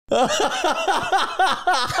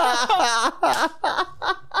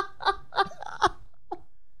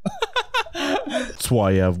That's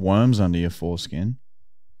why you have worms under your foreskin.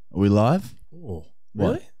 Are we live? Oh, What?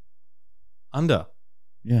 really? Under.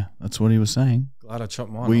 Yeah, that's what he was saying. Glad I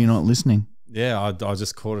chopped mine Were you off. not listening? Yeah, I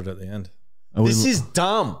just caught it at the end. Are we This li- is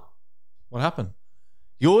dumb. What happened?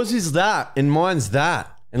 Yours is that and mine's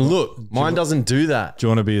that. And look, mine doesn't do that. Do you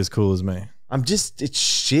want to be as cool as me? It's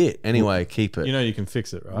shit. Anyway, keep it. You know you can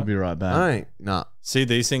fix it, I'll right? be right back. I ain't, nah. See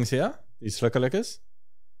these things here? These flicker-lickers?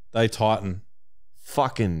 They tighten.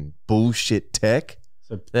 Fucking bullshit tech.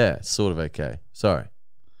 So There, sort of okay. Sorry.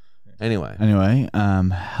 Anyway. Anyway,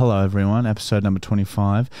 hello everyone, episode number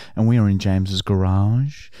 25, and we are in James's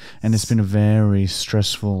garage, and it's been a very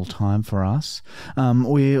stressful time for us.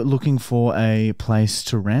 We're looking for a place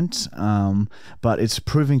to rent, but it's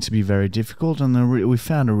proving to be very difficult, and we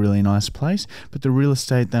found a really nice place, but the real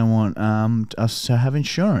estate, they want us to have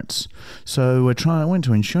insurance. So I went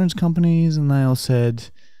to insurance companies, and they all said,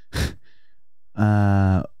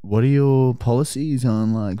 what are your policies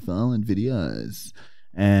on like violent videos?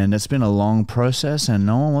 And it's been a long process, and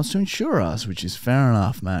no one wants to insure us, which is fair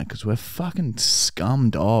enough, man, because we're fucking scum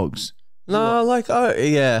dogs. No, like, oh,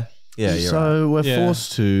 yeah. Yeah, you're right. So we're Yeah.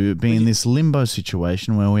 forced to be in this limbo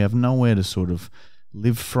situation where we have nowhere to sort of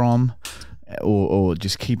live from or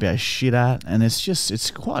just keep our shit at, and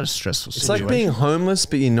it's quite a stressful It's situation. like being homeless,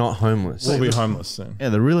 but you're not homeless. we'll be homeless soon. Yeah,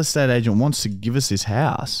 the real estate agent wants to give us this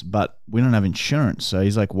house, but we don't have insurance. So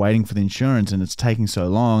he's like waiting for the insurance, and it's taking so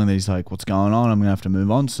long. And then he's like, what's going on? I'm going to have to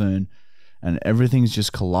move on soon. And everything's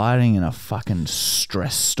just colliding in a fucking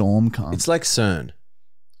stress storm. It's like CERN.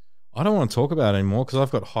 I don't want to talk about it anymore because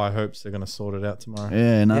I've got high hopes they're going to sort it out tomorrow.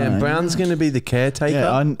 Yeah, no. Yeah, and Brown's going to be the caretaker.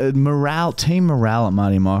 Yeah, team morale at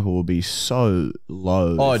Marty and Michael will be so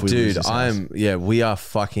low. Oh, if we lose dude, this house. we are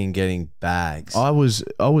fucking getting bags. I was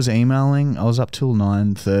emailing. I was up till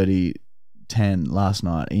 9:30, 10 last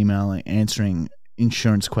night, answering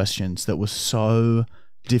insurance questions that were so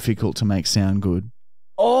difficult to make sound good.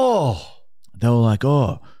 Oh, They were like,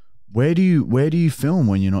 "Oh, where do you film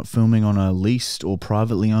when you're not filming on a leased or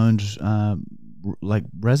privately owned like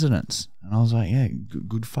residence?" And I was like, "Yeah,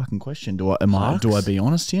 good fucking question. Do I be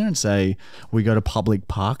honest here and say we go to public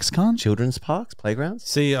parks, cunt?" children's parks, playgrounds.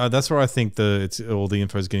 See, that's where I think all the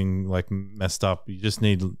info is getting like messed up. You just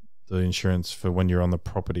need the insurance for when you're on the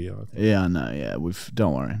property. I think. Yeah, I know. Yeah,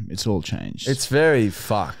 don't worry, it's all changed. It's very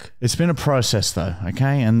fuck. It's been a process though,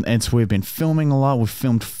 okay? And we've been filming a lot. We've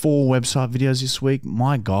filmed 4 website videos this week.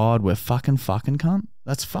 My God, we're fucking cunt.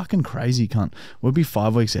 That's fucking crazy, cunt. We'll be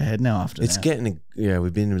 5 weeks ahead now after It's that. getting,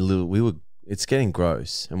 we've been a little, it's getting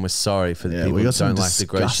gross, and we're sorry for the people we who got some don't like the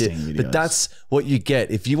gross shit. disgusting videos. But that's what you get.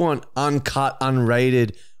 If you want uncut,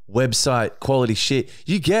 unrated website quality shit,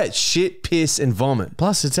 you get shit, piss, and vomit.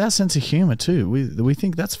 Plus, it's our sense of humor too. We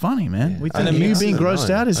think that's funny, man. We And think it you mixes being them grossed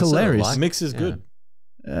on. out is I sort of hilarious. like- Mix is good.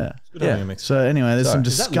 Yeah. It's good Yeah. having a mix. So anyway, there's some Sorry.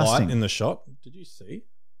 Is that disgusting. light in the shot? Did you see?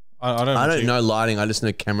 I don't. I don't know lighting. I just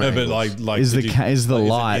know camera. No, but angles. like is did the you- is the like,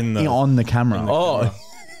 light it in the, on the camera? in the Oh. camera?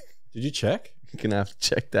 Did you check? you're gonna have to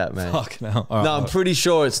check that, man. Fuck no. No, I'm pretty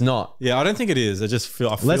sure it's not. Yeah, I don't think it is. I just feel.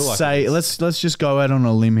 I feel Let's like say it is. let's just go out on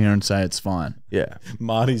a limb here and say it's fine. Yeah.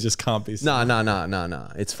 Marty just can't be. No.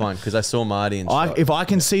 It's fine because I saw Marty and. If I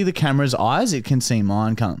can see the camera's eyes, it can see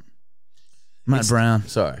mine, cunt. Matt Brown.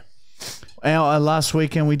 Sorry. Last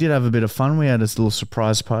weekend we did have a bit of fun. We had this little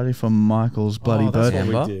surprise party for Michael's bloody that's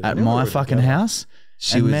birthday what we did. at We my were fucking together. house.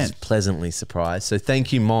 She And was man- pleasantly surprised. So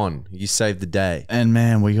thank you, Mon. You saved the day. And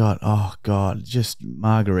man, we got, oh God, just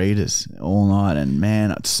margaritas all night. And man,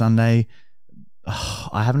 it's Sunday,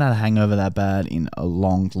 I haven't had a hangover that bad in a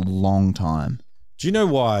long, long time. Do you know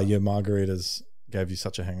why your margaritas gave you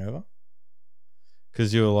such a hangover?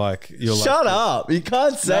 Because you're like, Shut up! You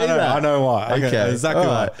can't say No, that. I know why. Okay, exactly all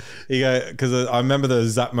why. right. You go because I remember the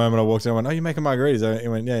exact moment I walked in. I went, "Oh, you making margaritas?" He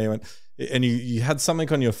went, "Yeah." He went, and you had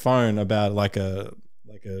something on your phone about like a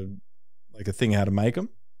thing how to make them.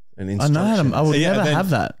 I know how to, I would Yeah, never then- have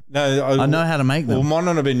that. No, I know how to make them. Well, mine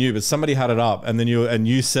not have been you, but somebody had it up, and then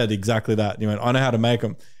you said exactly that. And you went, "I know how to make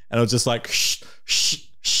them," and it was just like, shh, shh,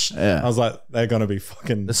 shh. Yeah. I was like, they're gonna be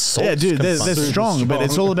fucking. The salt. Yeah, dude, they're super strong, but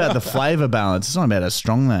it's strong. all about the flavor balance. It's not about how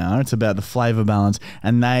strong they are. It's about the flavor balance,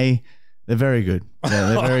 and they're very good. Yeah,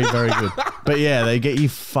 they're very, very good. But yeah, they get you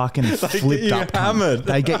fucking flipped you up, cunt. hammered.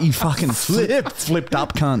 They get you fucking flipped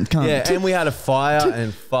up, cunt. Yeah, and we had a fire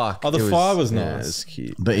and fuck. Oh, the it fire was yeah, nice. it was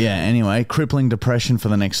cute. But yeah, anyway, crippling depression for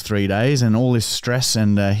the next 3 days and all this stress,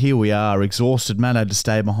 and here we are, exhausted. Matt had to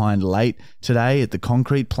stay behind late today at the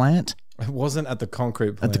concrete plant. It wasn't at the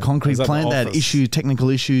concrete plant. At the concrete plant, they had technical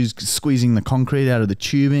issues squeezing the concrete out of the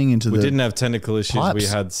tubing into We the. didn't have technical issues. pipes. We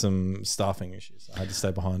had some staffing issues. I had to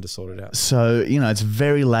stay behind to sort it out. So, it's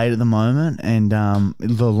very late at the moment, and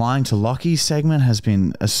the Lying to Lacci segment has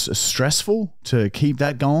been stressful to keep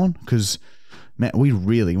that going because, man, we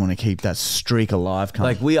really want to keep that streak alive.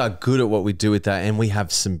 Like, we are good at what we do with that, and we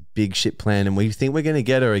have some big shit planned, and we think we're going to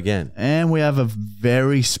get her again. And we have a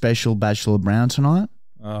very special Bachelor Brown tonight.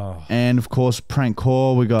 Oh. And, of course, prank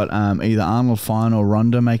call. We got either Arnold Feine or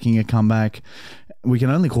Rhonda making a comeback. We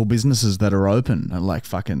can only call businesses that are open at like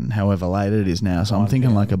fucking however late it is now. So I'm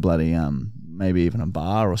thinking like a bloody maybe even a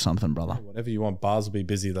bar or something, brother. Whatever you want. Bars will be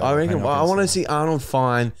busy though. I reckon. I want to see Arnold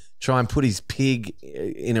Feine try and put his pig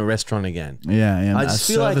in a restaurant again. Yeah. I just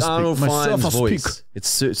feel like Arnold Fine's voice. It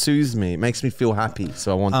soothes me. It makes me feel happy.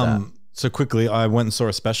 So I want that. So quickly, I went and saw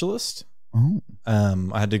a specialist. Oh.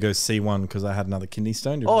 I had to go see one because I had another kidney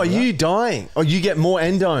stone. Are you dying? Oh, you get more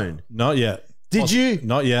endone? Not yet. Did you?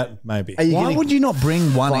 Not yet. Maybe. Why would you not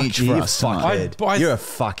bring one each for us? Fuckhead. You're a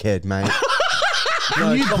fuckhead, mate.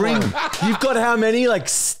 Can you bring? You've got how many? Like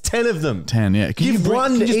 10 of them. 10, yeah. Give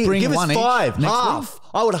us each 5. next Half.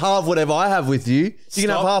 I would halve whatever I have with you. You can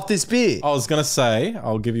have half this beer. I was gonna say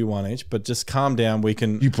I'll give you one each, but just calm down. We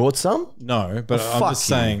can. You brought some? No, but I'm just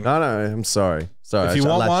saying. No, I'm sorry. If you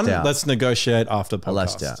want one, let's negotiate after podcast. I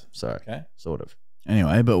lashed out. Sorry. Okay. Sort of.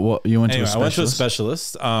 Anyway, but what you went to a specialist? I went to a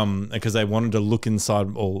specialist because they wanted to look inside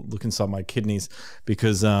my kidneys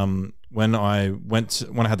because when I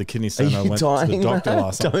had the kidney stone, I went to the doctor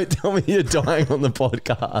last night. Don't tell me you're dying on the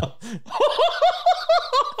podcast.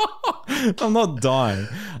 I'm not dying.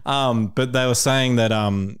 But they were saying that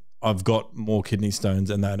I've got more kidney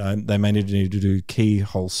stones and that they may need to do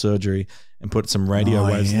keyhole surgery and put some radio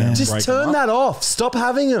waves in them. Just turn that off. Stop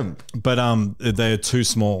having them. But they're too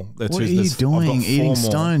small. What are you doing? Eating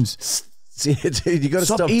stones? Yeah, dude, you got to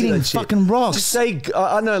stop eating fucking rocks. Just say,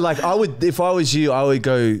 I know, like I would, if I was you, I would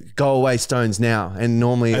go away stones now. And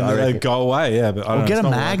normally they go away, yeah. But I don't get a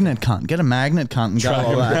magnet, cunt. Get a magnet, cunt, and go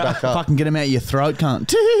away. Fucking get him out of your throat,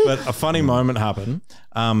 cunt. But a funny moment happened.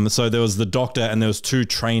 So there was the doctor and there was 2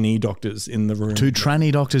 trainee doctors in the room. 2 trainee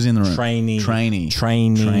doctors in the room. Trainee.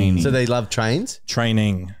 So they love trains?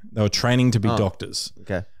 Training. They were training to be doctors.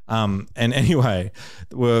 Okay. And anyway,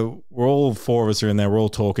 we're all 4 of us are in there. We're all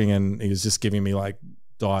talking, and he was just giving me like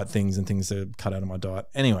diet things and things to cut out of my diet.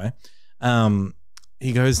 Anyway,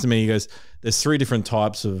 he goes to me. He goes, "There's 3 different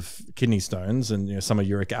types of kidney stones, and some are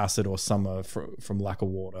uric acid, or some are from lack of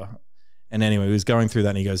water." And anyway, he was going through that,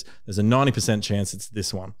 and he goes, "There's a 90% chance it's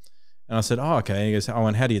this one." And I said, "Oh, okay." He goes, "Oh,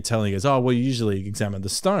 and how do you tell?" He goes, "Oh, well, you usually examine the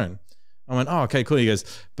stone." I went, "Oh, okay, cool." He goes,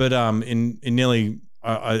 "But in nearly."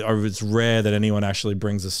 It's rare that anyone actually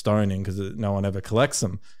brings a stone in because no one ever collects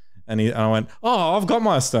them. And I went, "Oh, I've got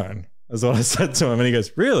my stone." That's what I said to him. And he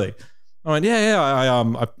goes, "Really?" I went,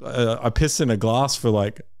 "Yeah. I pissed in a glass for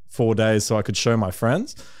like 4 days so I could show my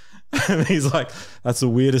friends." And he's like, "That's the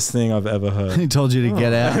weirdest thing I've ever heard." He told you to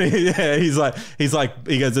get out. Yeah, he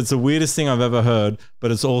goes, "It's the weirdest thing I've ever heard, but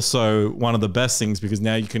it's also one of the best things because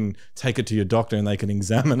now you can take it to your doctor and they can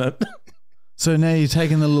examine it." So now you're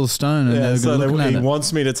taking the little stone and they're looking at he it.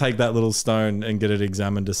 wants me to take that little stone and get it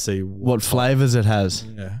examined to see what flavors it has.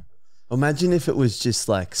 Yeah. Imagine if it was just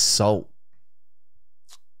like salt.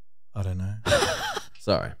 I don't know.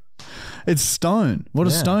 Sorry. It's stone. What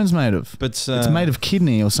are stones made of? But it's made of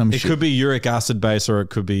kidney or some shit. It could be uric acid base, or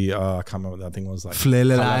it could be I can't remember what that thing was like.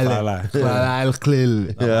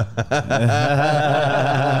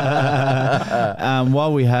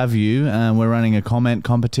 While we have you, we're running a comment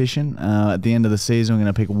competition. At the end of the season, we're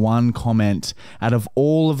going to pick one comment out of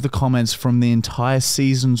all of the comments from the entire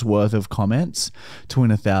season's worth of comments to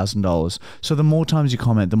win $1,000. So the more times you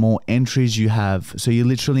comment, the more entries you have. So you're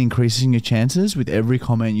literally increasing your chances with every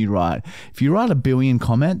comment you write. If you write 1 billion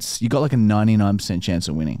comments, you got like a 99% chance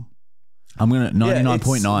of winning. I'm going to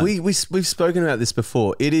 99.9. We've spoken about this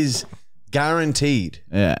before. It is guaranteed.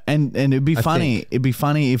 Yeah, and it'd be funny. It'd be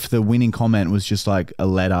funny if the winning comment was just like a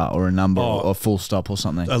letter or a number or a full stop or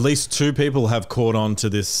something. At least 2 people have caught on to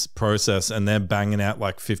this process, and they're banging out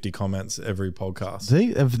like 50 comments every podcast.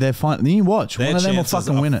 See, if they're fine. Then you watch. One of them will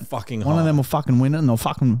fucking win it. One of them will fucking win it, and they'll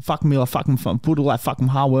fucking be like put all that fucking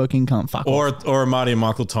hard work in. Can't fuck. Or a Marty and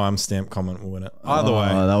Michael timestamp comment will win it. Either way,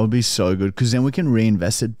 that would be so good because then we can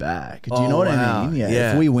reinvest it back. Do you know what I mean?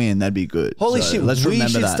 Yeah. If we win, that'd be good. Holy shit! Let's remember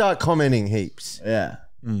we should that. Start commenting heaps. Yeah.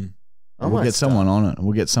 We'll get someone on it.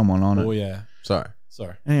 Oh, yeah.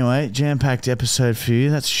 Sorry. Anyway, jam-packed episode for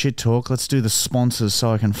you. That's shit talk. Let's do the sponsors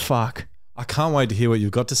so I can fuck. I can't wait to hear what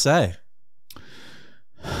you've got to say.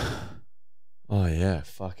 Oh, yeah.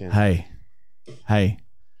 Fucking. Hey.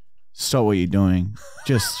 stop what you're doing.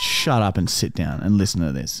 Just shut up and sit down and listen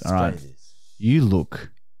to this. All right. You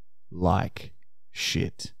look like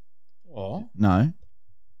shit. Oh. No.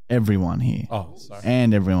 Everyone here. Oh, sorry.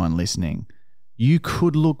 And everyone listening. You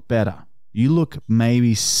could look better. You look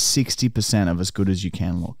maybe 60% of as good as you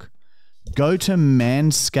can look. Go to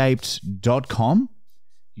manscaped.com.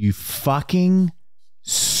 You fucking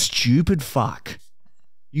stupid fuck.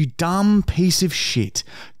 You dumb piece of shit.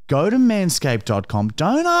 Go to manscaped.com.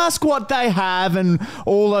 Don't ask what they have and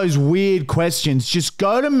all those weird questions. Just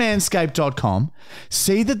go to manscaped.com.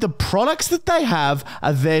 See that the products that they have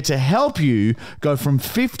are there to help you go from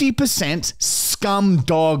 50% scum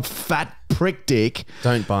dog fat prick dick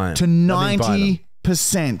Don't buy them. to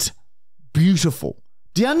 90% beautiful.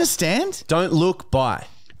 Do you understand? Don't look, buy.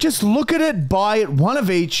 Just look at it, buy it, one of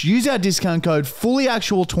each. Use our discount code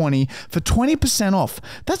FullyActual20 for 20% off.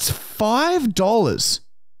 That's $5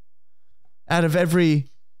 out of every...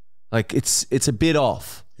 Like it's a bit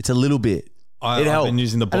off. It's a little bit. I've been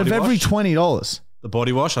using the out body of every wash. $20. The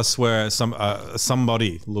body wash, I swear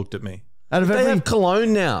somebody looked at me. Out of They every... have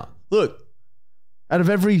cologne now. Look, Out of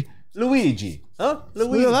every... Luigi. Huh?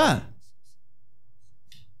 Luigi. Look at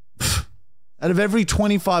that. Out of every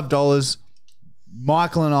 $25,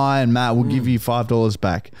 Michael and I and Matt will give you $5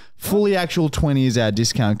 back. FullyActual20 is our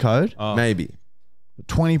discount code. Maybe.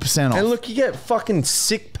 20% off. And look, you get fucking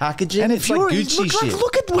sick packaging. And it's if like you're Gucci shit.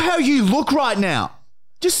 look at how you look right now.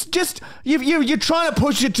 Just you're trying to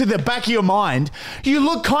push it to the back of your mind. You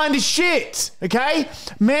look kind of shit. Okay,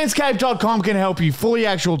 Manscaped.com can help you.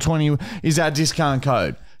 FullyActual20 is our discount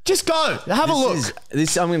code. Just go have a look.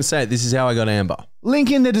 I'm going to say it. This is how I got Amber.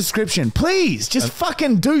 Link in the description. Please, just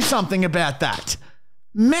fucking do something about that.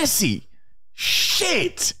 Messy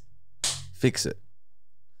shit. Fix it.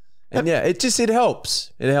 And yeah, it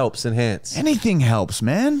helps. It helps enhance. Anything helps,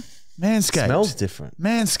 man. Manscaped. Smells different.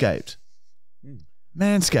 Manscaped.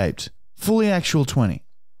 Manscaped. FullyActual20.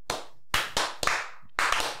 All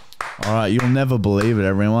right, you'll never believe it,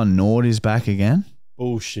 everyone. Nord is back again.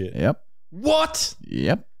 Bullshit. Yep. What?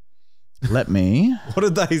 Yep. Let me. What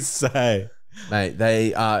did they say? Mate,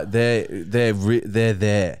 they're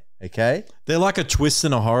there, okay? They're like a twist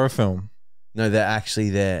in a horror film. No, they're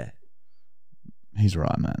actually there. He's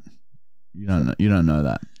right, man. You don't know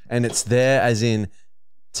that. And it's there as in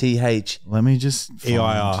THEIR, Let me just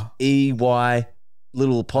EIR.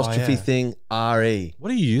 little apostrophe yeah. thing, RE. What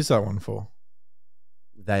do you use that one for?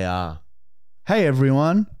 They are. Hey,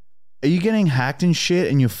 everyone. Are you getting hacked and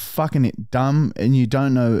shit and you're fucking dumb and you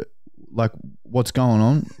don't know like what's going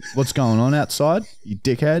on outside, you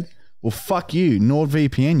dickhead? Well, fuck you,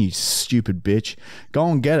 NordVPN, you stupid bitch. Go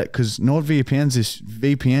and get it, because NordVPN's this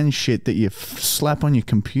VPN shit that you slap on your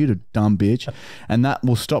computer, dumb bitch, and that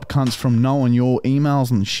will stop cunts from knowing your emails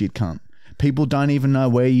and shit, cunt. People don't even know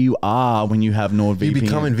where you are when you have NordVPN. You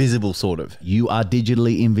become invisible, sort of. You are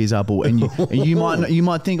digitally invisible, and you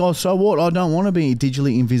might think, oh, so what? I don't want to be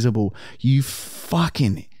digitally invisible. You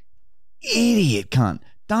fucking idiot, cunt.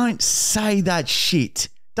 Don't say that shit.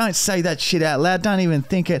 Don't say that shit out loud. Don't even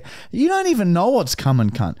think it. You don't even know what's coming,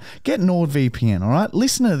 cunt. Get NordVPN, all right?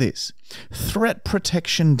 Listen to this. Threat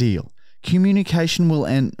protection deal. Communication will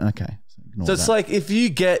end. Okay. So it's like if you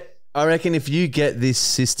get this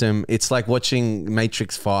system, it's like watching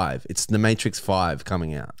Matrix 5. It's the Matrix 5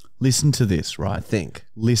 coming out. Listen to this, right? I think.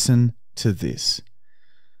 Listen to this.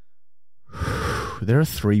 There are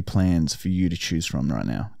 3 plans for you to choose from right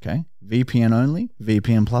now, okay? VPN only,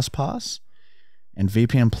 VPN plus pass, and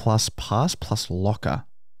VPN plus pass plus locker.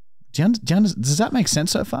 Does that make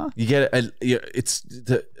sense so far? You get a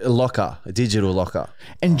locker, a digital locker.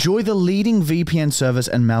 Enjoy the leading VPN service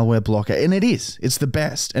and malware blocker. And it is. It's the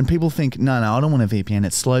best. And people think, no, I don't want a VPN.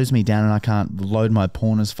 It slows me down and I can't load my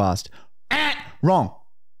porn as fast. Wrong.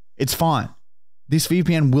 It's fine. This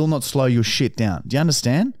VPN will not slow your shit down. Do you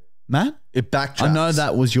understand, Matt? It backtracks. I know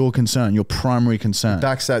that was your concern, your primary concern.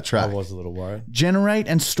 Backs that track. I was a little worried. Generate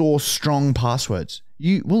and store strong passwords.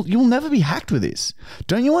 You'll never be hacked with this.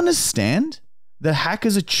 Don't you understand that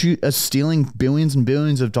hackers are stealing billions and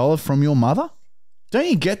billions of dollars from your mother? Don't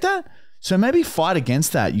you get that? So maybe fight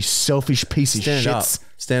against that, you selfish piece of shit.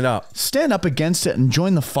 Stand up. Stand up against it and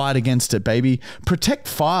join the fight against it, baby. Protect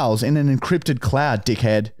files in an encrypted cloud,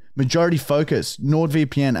 dickhead. Majority focus,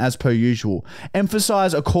 NordVPN as per usual.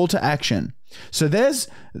 Emphasize a call to action. So that's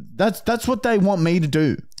what they want me to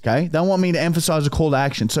do. Okay, they want me to emphasize a call to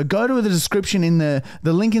action. So go to the description in the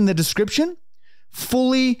link in the description.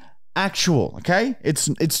 Fully Actual. Okay, it's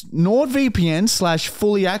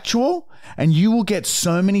NordVPN/Fully Actual, and you will get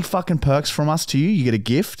so many fucking perks from us to you. You get a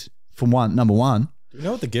gift for number one. You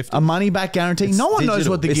know what the gift is? A money back guarantee. No one knows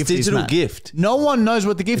what the gift is. It's digital man. gift. No one knows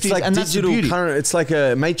what the gift It's is, like and that's the digital beauty. current. It's like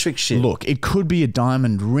a Matrix shit. Look, it could be a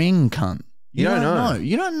diamond ring, cunt. You don't know.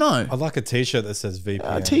 You don't know. I like a t-shirt that says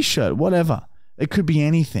VPN. A t-shirt, whatever. It could be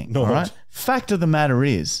anything. No. All right. Fact of the matter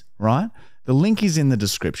is, right? The link is in the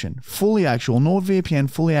description. Fully actual, NordVPN,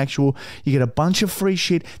 fully actual. You get a bunch of free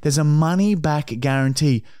shit. There's a money back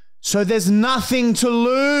guarantee. So there's nothing to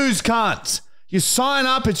lose, cunt. You sign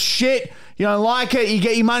up, it's shit. You don't like it, you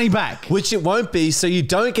get your money back. Which it won't be, so you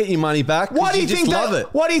don't get your money back. Why do you just think love it?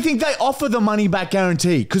 Why do you think they offer the money back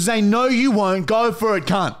guarantee? Because they know you won't go for it,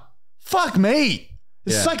 cunt. Fuck me.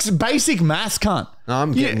 It's like basic maths, cunt. No,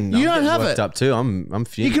 I'm getting worked up too. I'm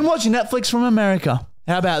fuming. You can watch Netflix from America.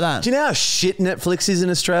 How about that? Do you know how shit Netflix is in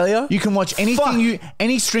Australia? You can watch anything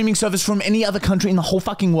any streaming service from any other country in the whole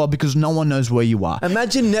fucking world because no one knows where you are.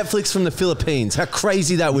 Imagine Netflix from the Philippines. How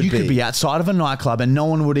crazy that would be. You could be outside of a nightclub and no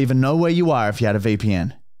one would even know where you are if you had a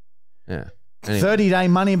VPN. Yeah. Anyway. 30-day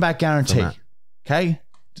money back guarantee. Okay?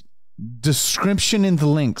 Description in the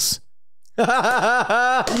links.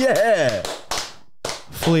 Yeah.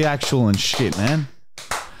 Fully actual and shit, man.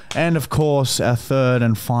 And of course, our third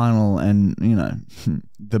and final and, you know,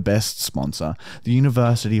 the best sponsor, the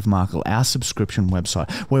University of Markle, our subscription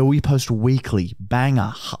website where we post weekly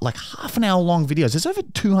banger, like half an hour long videos. There's over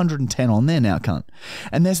 210 on there now, cunt.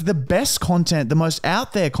 And there's the best content, the most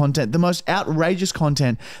out there content, the most outrageous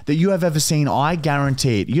content that you have ever seen. I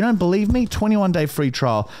guarantee it. You don't believe me? 21-day free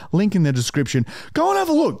trial. Link in the description. Go and have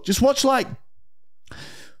a look. Just watch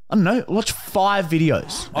I don't know, watch 5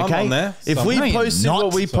 videos. Okay? I'm on there. If we posted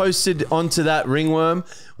what we posted onto that ringworm,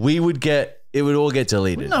 it would all get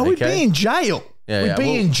deleted. No, we'd be in jail. We'd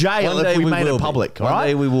be in jail if we made it public. All right? One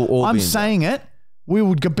day we will all be in jail. I'm saying it. We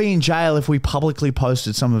would be in jail if we publicly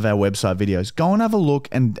posted some of our website videos. Go and have a look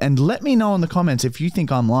and let me know in the comments if you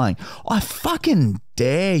think I'm lying. I fucking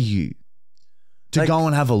dare you to go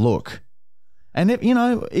and have a look. And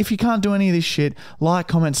if you can't do any of this shit, like,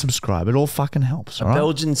 comment, subscribe. It all fucking helps. All right? A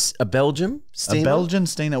Belgian steamer? A Belgian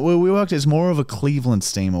steamer. Well, we worked. It's more of a Cleveland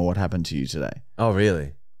steamer. What happened to you today? Oh,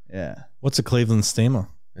 really? Yeah. What's a Cleveland steamer?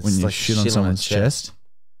 When you shit on someone's chest,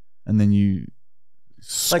 and then you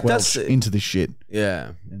squelch into the shit.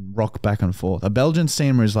 Yeah. And rock back and forth. A Belgian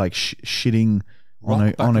steamer is like shitting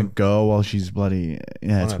on a girl while she's bloody.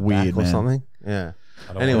 Yeah, it's weird, man. Or something. Yeah.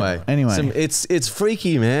 Anyway, it's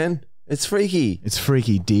freaky, man. It's freaky. It's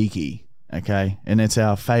freaky deaky, okay? And it's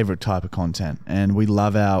our favorite type of content. And we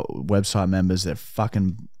love our website members. They're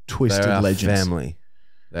fucking twisted legends. Family.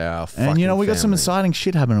 They are fucking And we got some exciting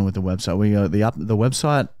shit happening with the website. We got the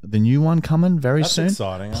website, the new one coming very soon. That's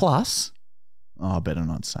exciting. Plus, I better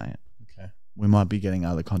not say it. Okay. We might be getting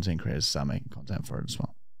other content creators to start making content for it as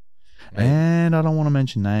well. Right. And I don't want to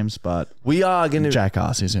mention names, but we are going to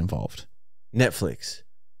Jackass is involved. Netflix.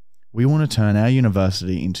 We want to turn our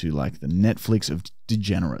university into like the Netflix of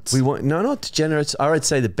degenerates. Not degenerates. I would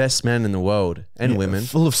say the best men in the world and women.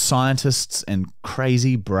 Full of scientists and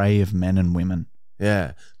crazy, brave men and women.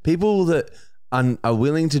 Yeah. People that are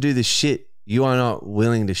willing to do the shit you are not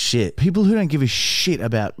willing to shit. People who don't give a shit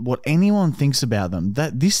about what anyone thinks about them.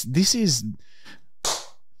 This is...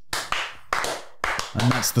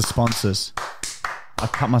 And that's the sponsors. I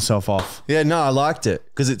cut myself off. Yeah, no, I liked it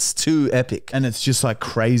because it's too epic. And it's just like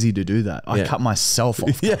crazy to do that. I cut myself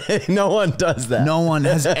off. Yeah, no one does that. No one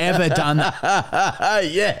has ever done that.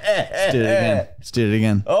 Yeah. Let's do it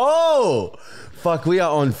again. Oh, fuck, we are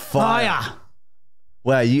on fire. Fire.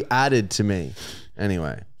 Wow, you added to me.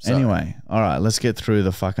 Anyway. Anyway, all right, let's get through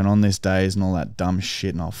the fucking on this days and all that dumb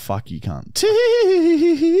shit and I'll fuck you cunt.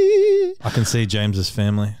 I can see James's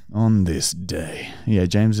family. On this day. Yeah,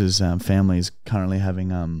 James's family is currently having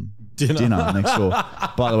dinner next door.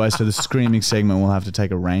 By the way, so the screaming segment we'll have to take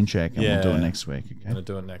a rain check and we'll do it next week. Okay? I'm going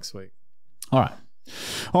to do it next week. All right.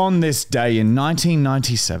 On this day in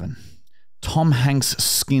 1997, Tom Hanks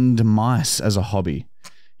skinned mice as a hobby.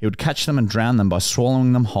 He would catch them and drown them by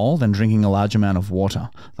swallowing them whole, then drinking a large amount of water.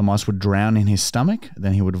 The mice would drown in his stomach,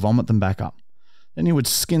 then he would vomit them back up. Then he would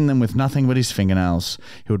skin them with nothing but his fingernails.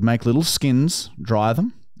 He would make little skins, dry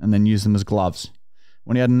them, and then use them as gloves.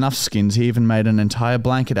 When he had enough skins, he even made an entire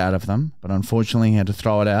blanket out of them, but unfortunately he had to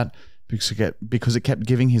throw it out because it kept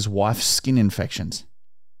giving his wife skin infections.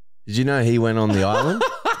 Did you know he went on the island?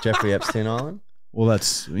 Jeffrey Epstein Island? Well,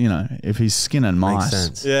 that's, if he's skinning mice. Makes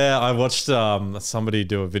sense. Yeah, I watched somebody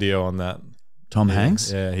do a video on that. Tom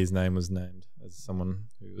Hanks? Yeah, his name was named as someone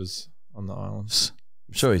who was on the island.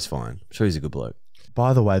 I'm sure he's fine. I'm sure he's a good bloke.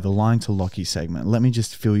 By the way, the Lying to Lacci segment. Let me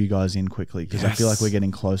just fill you guys in quickly because I feel like we're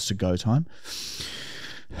getting close to go time.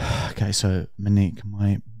 Okay, so Monique,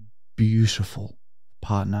 my beautiful,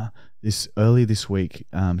 partner early this week.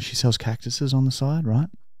 She sells cactuses on the side, right?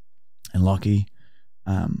 And Lacci,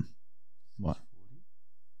 what?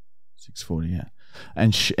 640, yeah.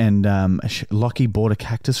 And Lacci bought a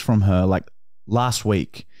cactus from her like last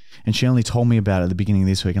week, and she only told me about it at the beginning of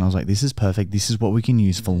this week, and I was like, this is perfect. This is what we can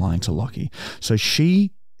use for lying to Lacci. So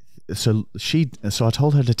I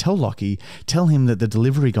told her to tell Lacci, tell him that the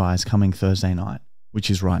delivery guy is coming Thursday night, which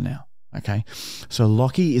is right now. Okay. So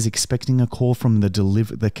Lacci is expecting a call from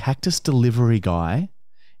the cactus delivery guy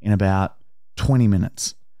in about 20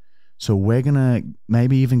 minutes. So we're going to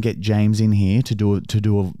maybe even get James in here to do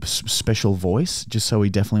a special voice, just so he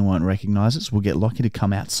definitely won't recognize us. We'll get Lacci to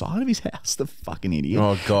come outside of his house, the fucking idiot.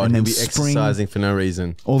 Oh, God. And he'll be exercising for no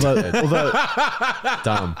reason. Although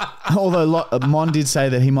Dumb. Although Mon did say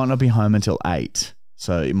that he might not be home until 8,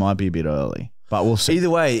 so it might be a bit early. But we'll see. Either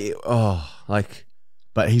way,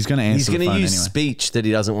 but he's going to answer. He's going to use anyway. speech that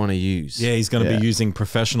he doesn't want to use. Yeah, he's going to be using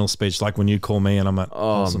professional speech, like when you call me and I'm like,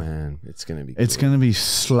 oh awesome. man, it's going to be. It's going to be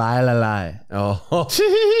sly la la. Oh,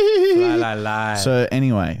 la la. So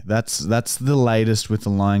anyway, that's the latest with the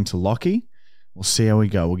lying to Lacci. We'll see how we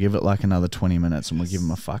go. We'll give it like another 20 minutes and we'll give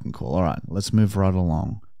him a fucking call. All right, let's move right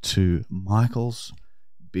along to Michael's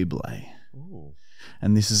Bible. Ooh.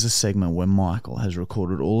 And this is a segment where Michael has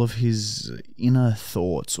recorded all of his inner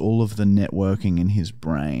thoughts, all of the networking in his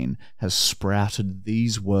brain has sprouted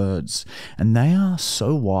these words. And they are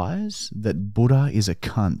so wise that Buddha is a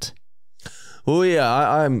cunt. Oh yeah,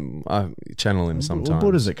 I channel him sometimes. Well,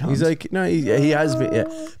 Buddha's a cunt. He's like, no, he has been.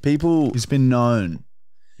 Yeah. People. He's been known.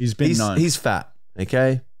 He's known. He's fat.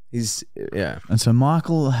 Okay. Yeah. And so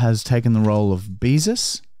Michael has taken the role of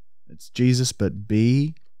Beezus. It's Jesus, but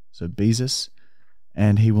B, so Beezus.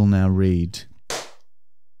 And he will now read.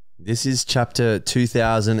 This is chapter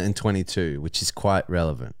 2022, which is quite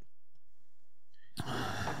relevant.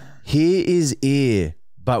 Here is ear,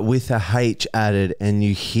 but with a H added, and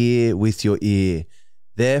you hear with your ear.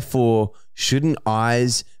 Therefore, shouldn't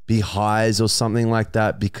eyes be highs or something like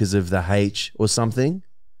that because of the H or something?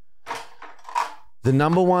 The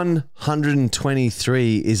number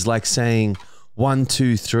 123 is like saying 1,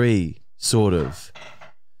 2, 3, sort of.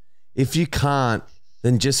 If you can't,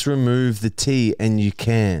 then just remove the T and you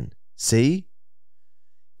can. See?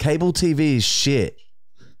 Cable TV is shit.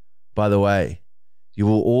 By the way, you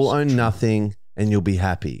will all own nothing and you'll be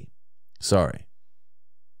happy. Sorry.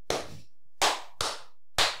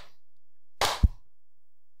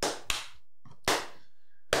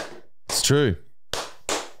 It's true.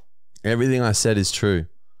 Everything I said is true.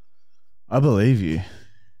 I believe you.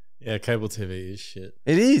 Yeah, cable TV is shit.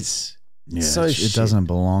 It is. Yeah, So it shit. doesn't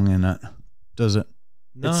belong in it, does it?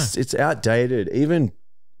 No, It's outdated. Even,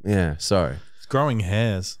 yeah, sorry. it's growing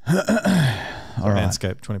hairs. All right.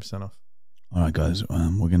 Manscaped, 20% off. All right, guys.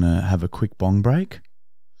 We're going to have a quick bong break.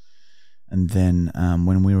 And then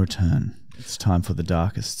when we return, it's time for the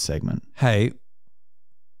darkest segment. Hey,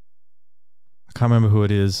 I can't remember who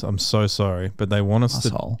it is. I'm so sorry, but they want us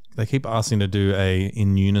Asshole. to. They keep asking to do a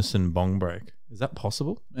in unison bong break. Is that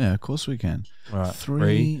possible? Yeah, of course we can. All right,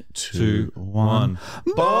 3, 2, 1.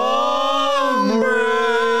 Bong break.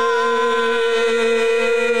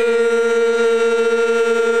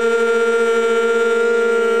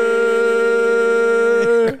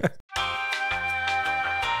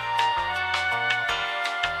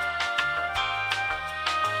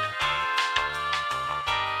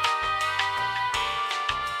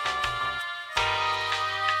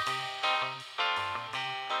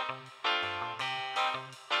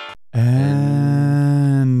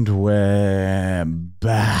 And we're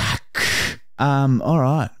back. All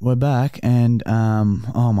right, we're back, and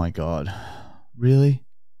oh my god, really?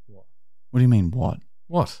 What do you mean? What?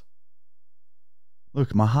 What?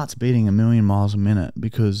 Look, my heart's beating a million miles a minute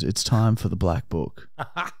because it's time for the Black Book.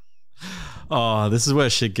 Oh, this is where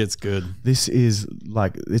shit gets good. This is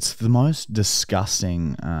like, it's the most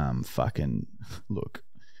disgusting fucking look.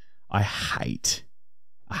 I hate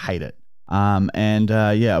it.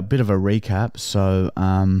 Yeah, a bit of a recap. So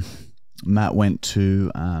Matt went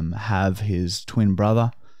to have his twin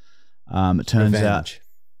brother. It turns out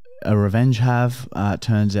a revenge have. It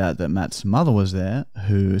turns out that Matt's mother was there,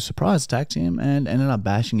 who surprise attacked him and ended up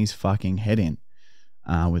bashing his fucking head in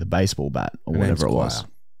with a baseball bat or whatever it was.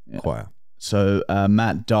 Choir. So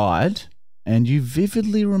Matt died, and you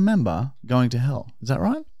vividly remember going to hell. Is that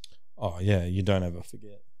right? Oh yeah, you don't ever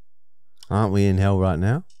forget. Aren't we in hell right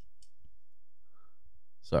now?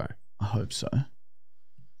 Sorry. I hope so.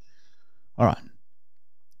 All right.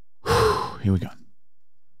 Here we go.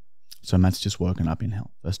 So Matt's just woken up in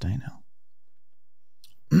hell. First day in hell.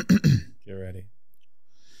 Get ready.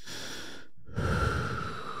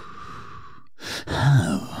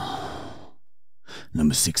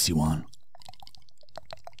 Number 61.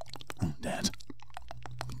 Oh, Dad's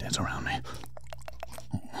around me.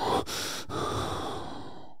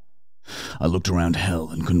 I looked around hell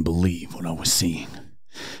and couldn't believe what I was seeing.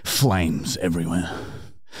 Flames everywhere.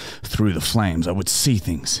 Through the flames, I would see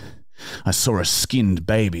things. I saw a skinned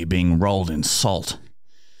baby being rolled in salt.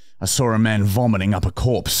 I saw a man vomiting up a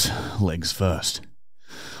corpse, legs first.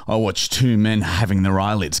 I watched 2 men having their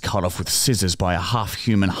eyelids cut off with scissors by a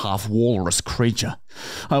half-human, half-walrus creature.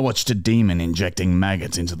 I watched a demon injecting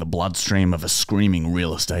maggots into the bloodstream of a screaming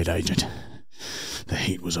real estate agent. The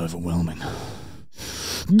heat was overwhelming.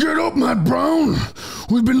 "Get up, Matt Brown!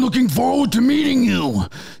 We've been looking forward to meeting you,"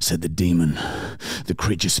 said the demon. The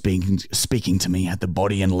creature speaking to me had the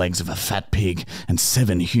body and legs of a fat pig and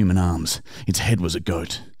 7 human arms. Its head was a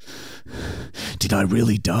goat. Did I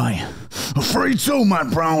really die? "Afraid so,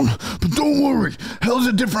 Matt Brown. But don't worry. Hell's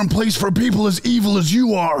a different place for people as evil as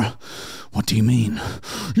you are." "What do you mean?"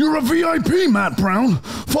 "You're a VIP, Matt Brown.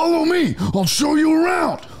 Follow me. I'll show you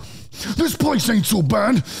around. This place ain't so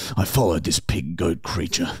bad." I followed this pig-goat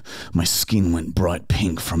creature. My skin went bright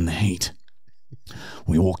pink from the heat.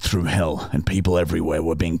 We walked through hell, and people everywhere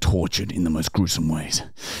were being tortured in the most gruesome ways.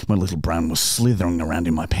 My little Brown was slithering around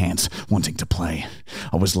in my pants, wanting to play.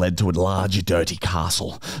 I was led to a large, dirty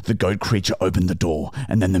castle. The goat creature opened the door,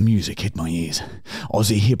 and then the music hit my ears.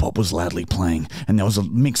 Aussie hip-hop was loudly playing, and there was a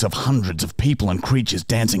mix of hundreds of people and creatures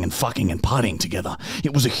dancing and fucking and partying together.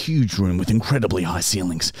 It was a huge room with incredibly high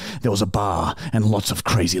ceilings. There was a bar and lots of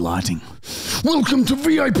crazy lighting. "Welcome to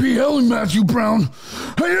VIP Hell, Matthew Brown.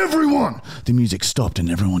 Hey, everyone!" The music stopped and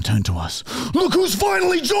everyone turned to us. "Look who's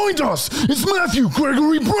finally joined us! It's Matthew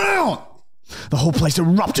Gregory Brown!" The whole place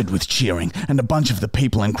erupted with cheering, and a bunch of the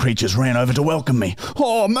people and creatures ran over to welcome me.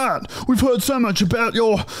 "Oh, Matt, we've heard so much about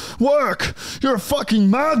your work. You're a fucking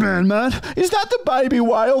madman, Matt. Is that the baby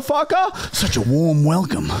whale fucker?" Such a warm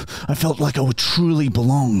welcome. I felt like I truly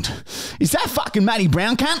belonged. "Is that fucking Matty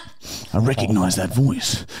Brown, cunt?" I recognized that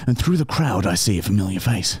voice, and through the crowd I see a familiar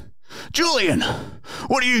face. "Julian,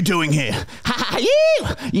 what are you doing here?" "Ha, you!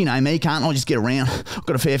 You know me, can't I just get around? I've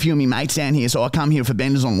got a fair few of me mates down here, so I come here for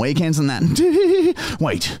benders on weekends and that."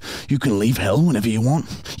 "Wait, you can leave hell whenever you want?"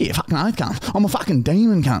 "Yeah, fucking oath, cunt. I'm a fucking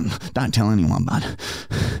demon, cunt. Don't tell anyone, bud."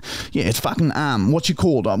 "Yeah, it's fucking, what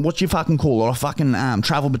you fucking call it? I fucking,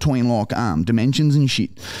 travel between, like, dimensions and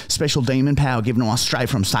shit. Special demon power given to us straight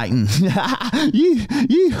from Satan." You.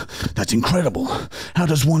 "That's incredible. How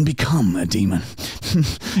does one become a demon?"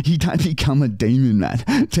 "You don't become a demon,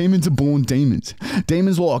 man. Demons are born demons.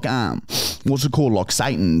 Demons like, what's it called? Like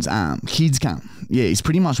Satan's, kids come. Yeah, he's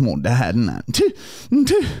pretty much more dad than that."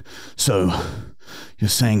 "So, you're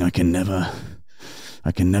saying I can never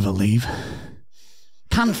leave?"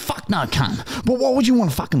 "Cunt, fuck no, cunt. But why would you want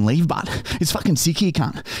to fucking leave, bud? It's fucking sick here,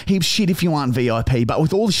 cunt. Heaps shit if you aren't VIP, but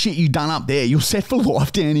with all the shit you done up there, you're set for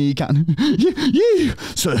life down here, cunt." Yeah.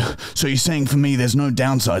 So you're saying for me there's no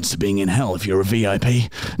downsides to being in hell if you're a VIP?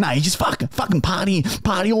 "No, you just fucking party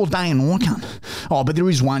all day and night, cunt." "Oh, but there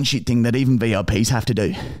is one shit thing that even VIPs have to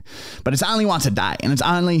do. But it's only once a day, and it's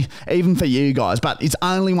only, even for you guys, but it's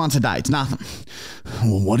only once a day. It's nothing."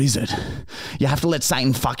 "Well, what is it?" "You have to let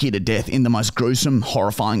Satan fuck you to death in the most gruesome,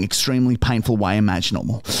 horrifying, extremely painful way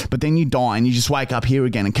imaginable. But then you die and you just wake up here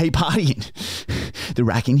again and keep partying." "The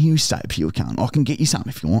rack in here is so pure, cunt. I can get you some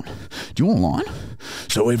if you want. Do you want wine?"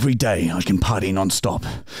 "So every day I can party non-stop,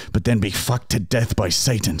 but then be fucked to death by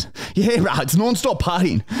Satan?" "Yeah, right. It's non-stop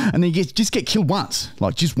partying. And then you just get killed once.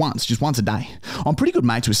 Like just once a day. I'm pretty good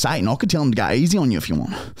mates with Satan. I could tell him to go easy on you if you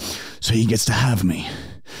want." "So he gets to have me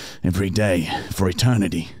every day for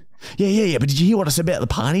eternity?" Yeah, but did you hear what I said about the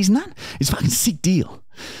parties and that? It's a fucking sick deal."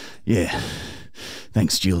 "Yeah.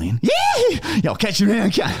 Thanks, Julian." Yeah, I'll catch you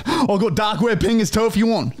around, okay? I've got dark web pingers too if you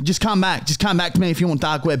want. Just come back to me if you want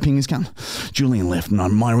dark web pingers, come. Julian left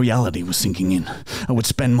and my reality was sinking in. I would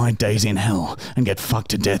spend my days in hell and get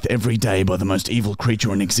fucked to death every day by the most evil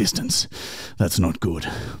creature in existence. That's not good.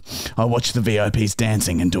 I watched the VIPs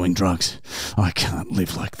dancing and doing drugs. I can't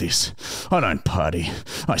live like this. I don't party.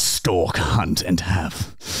 I stalk, hunt, and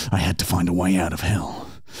have. I had to find a way out of hell.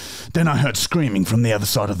 Then I heard screaming from the other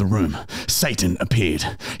side of the room. Satan appeared.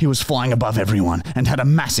 He was flying above everyone and had a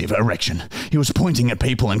massive erection. He was pointing at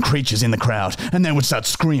people and creatures in the crowd, and they would start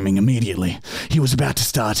screaming immediately. He was about to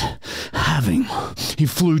start having. He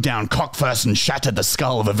flew down cock first and shattered the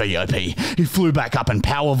skull of a VIP. He flew back up and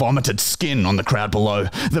power vomited skin on the crowd below.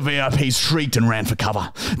 The VIPs shrieked and ran for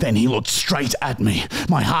cover. Then he looked straight at me.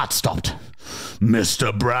 My heart stopped.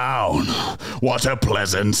 Mr. Brown, what a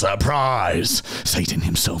pleasant surprise. Satan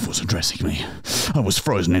himself was addressing me. I was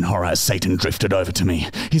frozen in horror as Satan drifted over to me.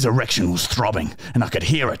 His erection was throbbing, and I could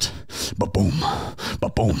hear it. Ba-boom,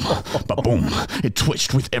 ba-boom, ba-boom. It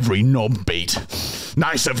twitched with every knob beat.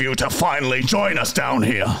 Nice of you to finally join us down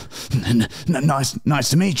here. Nice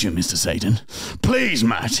to meet you, Mr. Satan. Please,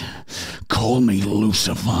 Matt, call me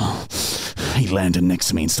Lucifer. He landed next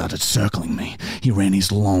to me and started circling me. He ran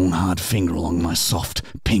his long, hard finger along my soft,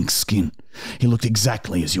 pink skin. He looked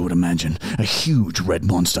exactly as you would imagine, a huge red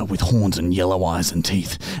monster with horns and yellow eyes and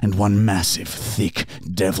teeth, and one massive, thick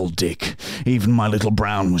devil dick. Even my little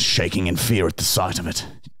Brown was shaking in fear at the sight of it.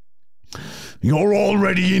 You're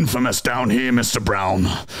already infamous down here, Mr. Brown.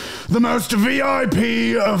 The most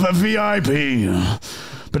VIP of a VIP.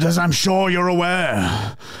 But as I'm sure you're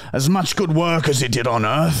aware, as much good work as he did on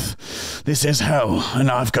Earth, this is hell, and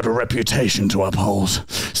I've got a reputation to uphold.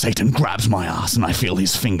 Satan grabs my ass, and I feel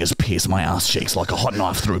his fingers pierce my ass cheeks like a hot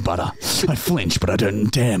knife through butter. I flinch, but I don't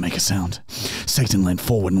dare make a sound. Satan leaned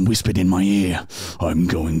forward and whispered in my ear, I'm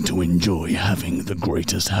going to enjoy having the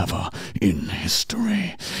greatest haver in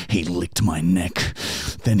history. He licked my neck.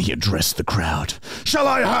 Then he addressed the crowd. Shall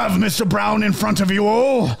I have Mr. Brown in front of you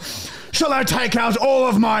all? Shall I take out all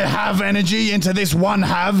of my have energy into this one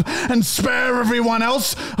have and spare everyone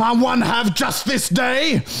else one have just this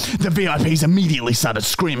day? The VIPs immediately started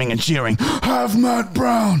screaming and cheering. Have Matt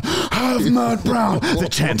Brown! Have Matt Brown! The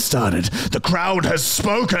chant started. The crowd has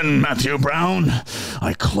spoken, Matthew Brown.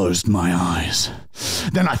 I closed my eyes.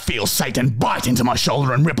 Then I feel Satan bite into my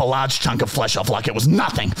shoulder and rip a large chunk of flesh off like it was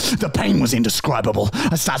nothing. The pain was indescribable.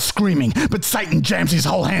 I start screaming, but Satan jams his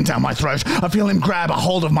whole hand down my throat. I feel him grab a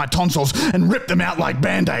hold of my tonsils and rip them out like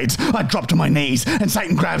band-aids. I drop to my knees, and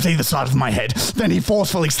Satan grabs either side of my head. Then he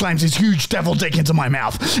forcefully slams his huge devil dick into my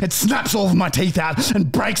mouth. It snaps all of my teeth out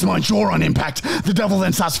and breaks my jaw on impact. The devil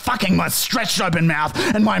then starts fucking my stretched open mouth,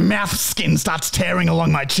 and my mouth skin starts tearing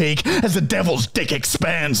along my cheek as the devil's dick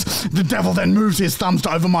expands. The devil then moves his thumbs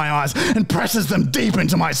over my eyes and presses them deep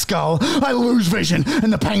into my skull. I lose vision,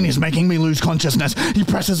 and the pain is making me lose consciousness. He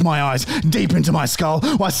presses my eyes deep into my skull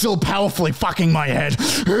while still powerfully fucking my head.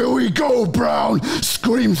 Here we go, Brown!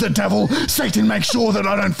 Screams the devil. Satan makes sure that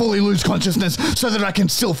I don't fully lose consciousness so that I can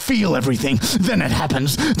still feel everything. Then it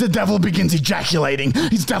happens. The devil begins ejaculating.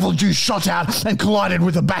 His devil juice shot out and collided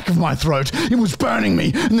with the back of my throat. It was burning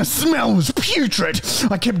me, and the smell was putrid.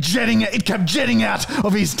 It kept jetting out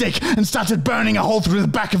of his dick and started burning a hole through the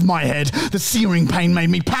back of my head. The searing pain made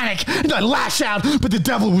me panic, and I lash out, but the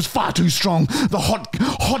devil was far too strong. The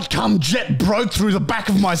hot cum jet broke through the back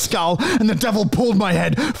of my skull, and the devil pulled my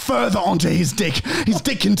head further onto his dick. His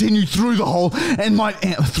dick continued through the hole and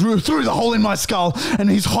through the hole in my skull, and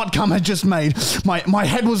his hot cum had just made. My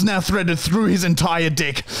head was now threaded through his entire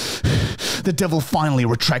dick. The devil finally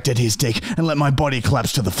retracted his dick and let my body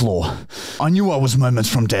collapse to the floor. I knew I was moments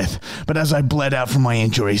from death, but as I bled out from my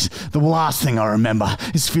injuries, the last thing I remember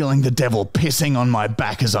is feeling the devil pissing on my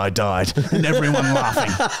back as I died, and everyone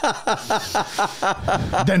laughing.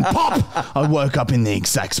 Then pop! I woke up in the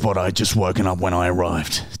exact spot I had just woken up when I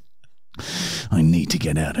arrived. I need to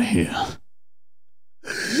get out of here.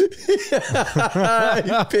 You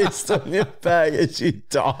pissed on your back as you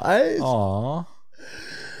died? Aww.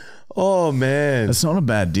 Oh, man. That's not a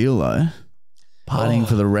bad deal, though. Partying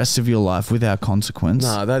for the rest of your life without consequence.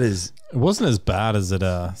 No, that is... It wasn't as bad as it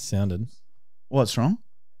sounded. What's wrong?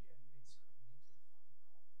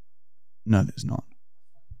 No, there's not.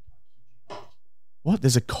 What?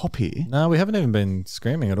 There's a cop here? No, we haven't even been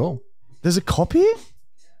screaming at all. There's a cop here?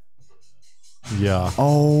 Yeah.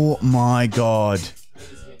 Oh, my God.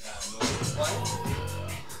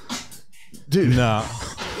 Dude. Nah.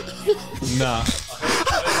 Nah.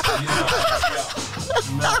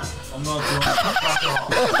 No, I'm not doing it.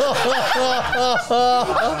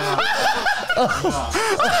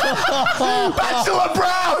 Bachelor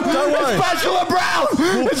Brown! Don't worry. It's Bachelor Brown!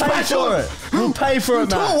 It's Bachelor! We'll pay for it, Matt.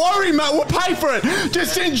 Don't worry, Matt. We'll pay for it.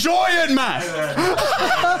 Just enjoy it, Matt.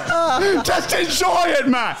 Just enjoy it,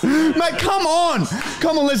 Matt. Matt, come on.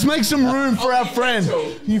 Come on, let's make some room for our friend.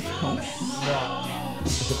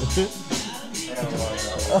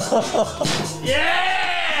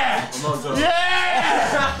 Yeah! Yeah!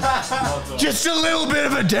 Just a little bit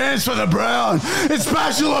of a dance for the Brown. It's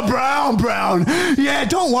Bachelor Brown. Yeah,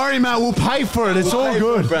 don't worry, Matt. We'll pay for it. It's all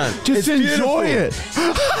good. Just enjoy it.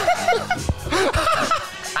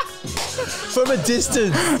 From a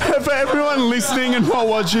distance. For everyone listening and not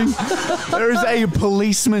watching, there is a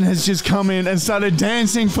policeman has just come in and started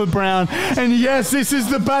dancing for Brown. And yes, this is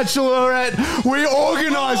the Bachelorette we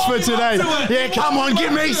organised for today. Yeah, come on,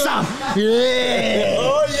 give me some. Yeah.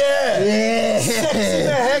 Oh, yeah.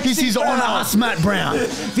 Yeah. This is on us, Matt Brown.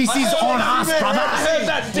 This is on us, brother.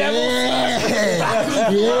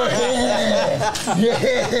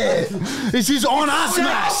 Yeah. This is on us,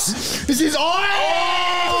 Matt. This is on.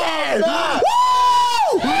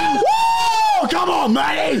 Woo! Woo! Come on,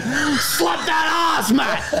 Matty. Slap that ass,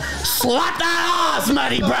 Matt. Slap that ass,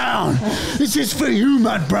 Matty Brown. This is for you,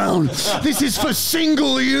 Matt Brown. This is for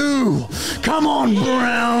single you. Come on,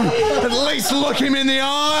 Brown. At least look him in the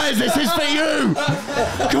eyes. This is for you.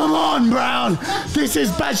 Come on, Brown. This is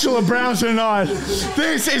Bachelor Brown tonight.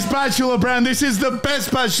 This is Bachelor Brown. This is the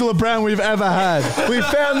best Bachelor Brown we've ever had. We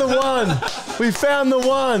found the one. We found the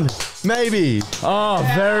one. Maybe. Oh,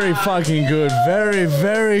 very fucking good. Very,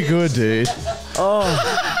 very good, dude. Oh.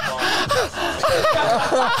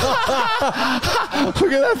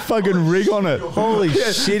 Look at that fucking rig on it. Holy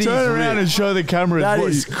shit. Turn around and show the camera. That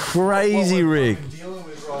is crazy, Rick.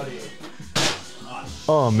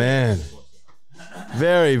 Oh, man.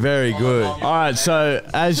 Very, very good. All right, so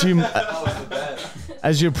as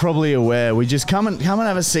you're probably aware, we just come and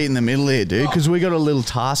have a seat in the middle here, dude, because we got a little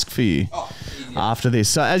task for you after this.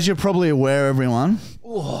 So as you're probably aware, everyone,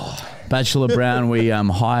 Bachelor Brown, we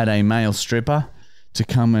hired a male stripper to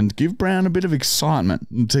come and give Brown a bit of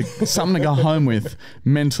excitement, something to go home with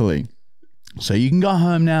mentally. So you can go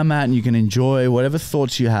home now, Matt, and you can enjoy whatever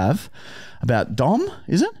thoughts you have about Dom,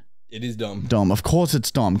 is it? It is Dom. Dom. Of course it's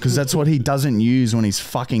Dom, because that's what he doesn't use when he's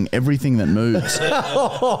fucking everything that moves.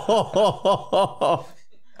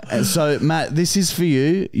 And so, Matt, this is for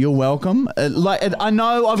you. You're welcome. I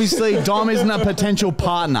know, obviously, Dom isn't a potential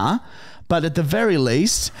partner, but at the very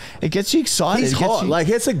least, it gets you excited. He's hot. Like,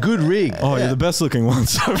 it's a good rig. Oh, you're the best looking one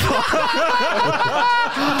so far.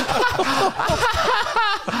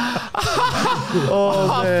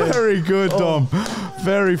 Oh, man. Very good, Dom.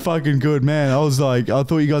 Very fucking good, man. I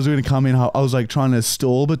thought you guys were going to come in. I was like trying to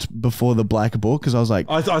stall before the black book because I was like,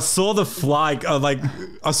 I saw the flag,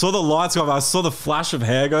 I saw the lights go off. I saw the flash of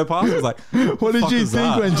hair go past. I was like, what did you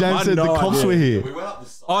think when James said the cops were here?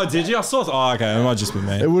 Oh, did you? I saw. Oh, okay. It might just be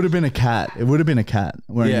me. It would have been a cat. It would have been a cat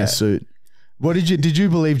wearing a suit. What did you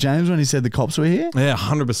believe James when he said the cops were here? Yeah,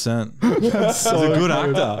 100%. That's so He's a good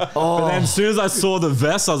actor. Oh. But then as soon as I saw the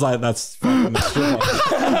vest, I was like, that's fucking the stripper.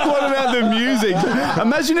 What about the music?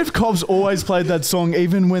 Imagine if cops always played that song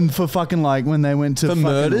even when when they went to fucking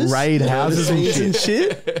murders? Raid houses and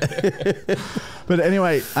shit. But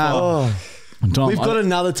anyway, Dom, we've got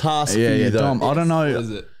another task for you, though. Dom, I don't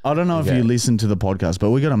know if you listen to the podcast,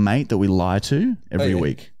 but we got a mate that we lie to every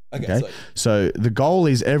week. Okay. So the goal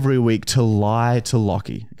is every week to lie to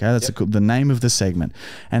Lacci. Okay. That's the name of the segment.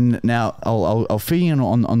 And now I'll fill you in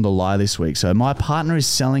on the lie this week. So my partner is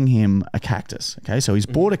selling him a cactus. Okay. So he's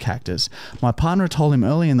bought a cactus. My partner told him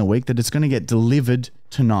early in the week that it's going to get delivered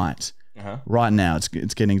tonight. Right now it's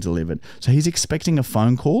getting delivered. So he's expecting a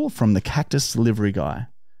phone call from the cactus delivery guy.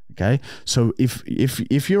 Okay. So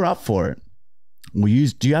if you're up for it,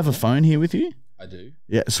 do you have a phone here with you? I do.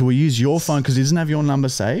 Yeah, so we'll use your phone because he doesn't have your number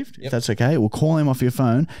saved. If that's okay, we'll call him off your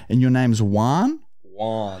phone, and your name's Juan.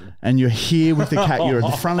 And you're here with the cat. You're at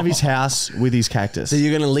the front of his house with his cactus. So you're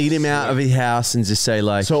going to lead him out of his house and just say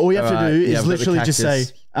like. So all you have to do is literally just say.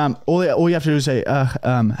 All you have to do is say,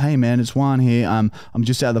 "Hey man, it's Juan here. I'm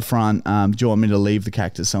just out the front. Do you want me to leave the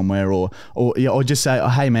cactus somewhere, or just say, oh,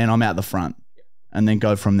 hey man, I'm out the front." And then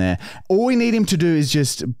go from there. All we need him to do is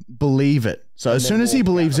just believe it. So as soon as he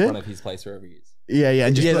believes it, in front of his place wherever he is. Yeah,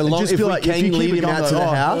 and just be like, can you lead him out to the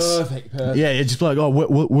house? Perfect. Yeah, just be like,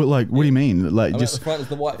 what do you mean? Like, just the front is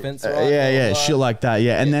the white fence, right? Yeah, shit like that.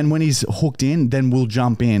 Yeah, and then when he's hooked in, then we'll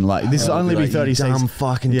jump in. Like, this will only be 30 seconds. Dumb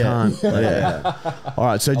fucking cunt. Yeah. All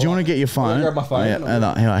right, so do you want to get your phone? Grab my phone.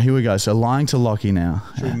 Yeah, here we go. So lying to Lacci now.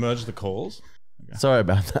 Should we merge the calls? Sorry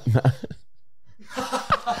about that, Matt.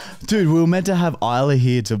 Dude, we were meant to have Isla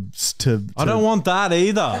here to I don't want that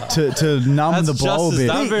either. To numb the blow a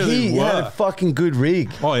bit. He had a fucking good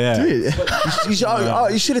rig. Oh yeah. Dude.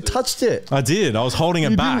 You should have touched it. I did. I was holding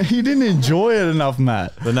it back. You didn't enjoy it enough,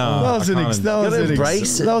 Matt. But no, that was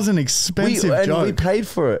an expensive joke. And we paid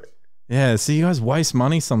for it. Yeah, see, you guys waste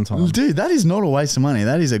money sometimes. Dude, that is not a waste of money.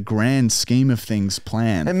 That is a grand scheme of things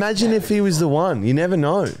plan. Imagine if he was the one. You never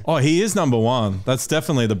know. Oh, he is number one. That's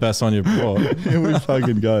definitely the best on your board. Here we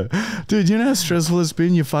fucking go. Dude, you know how stressful it's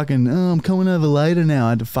been? You're fucking, I'm coming over later now. I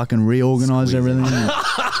had to fucking reorganize everything.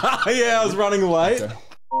 Yeah, I was running late.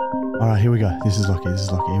 All right, here we go. This is Lacci.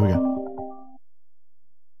 Here we go.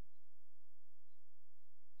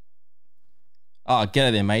 Oh, get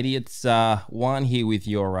it there, matey. It's Juan here with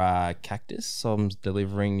your cactus. So I'm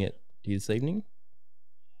delivering it to you this evening.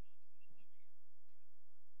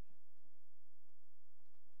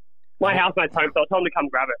 My housemate's home, so I'll tell him to come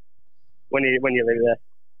grab it when you leave there.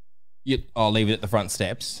 I'll leave it at the front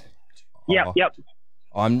steps. Yep.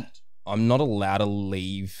 I'm not allowed to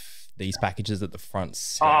leave these packages at the front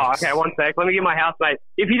steps. Oh, okay. 1 sec. Let me get my housemate.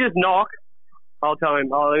 If you just knock, I'll tell him.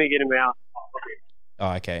 Oh, let me get him out.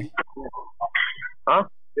 Oh, okay. Huh?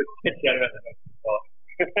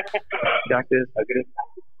 Cactus.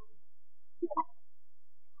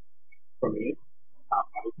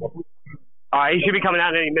 He should be coming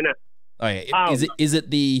out any minute. Oh yeah. Is it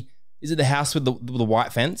the house with the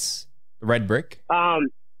white fence, the red brick? No,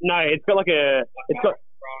 it's got a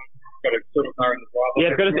silver car in the driveway. Yeah,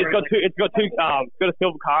 it's got a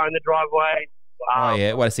silver car in the driveway. Oh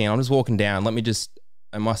yeah. Wait a second. I'm just walking down.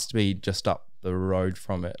 I must be just up the road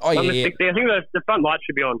from it. Oh yeah. 60. I think the front light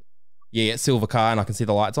should be on. Yeah, it's silver car, and I can see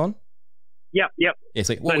the lights on. Yep. Yeah.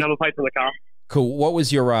 So no number plates on the car. Cool. What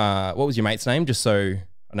was your mate's name? Just so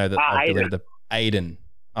I know that I've deleted the Aiden.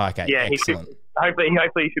 Oh, okay. Yeah, excellent. Hopefully he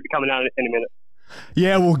should be coming out in a minute.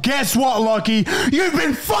 Yeah, well, guess what, Lockie? You've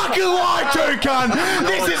been fucking lied to, cunt!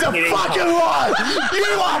 This is a fucking lie! You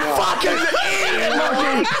are fucking idiot,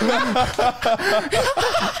 Lockie!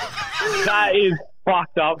 That is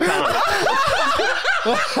fucked up, cunt.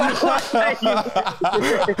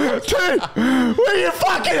 Dude, we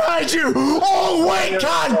fucking hate you all week,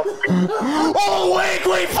 cunt! All week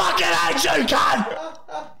we fucking hate you, cunt!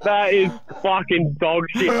 That is fucking dog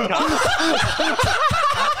shit, cunt.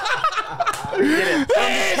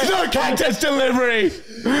 There is no cactus delivery!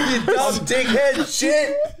 You dumb dickhead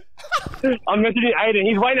shit. I'm messaging Aiden.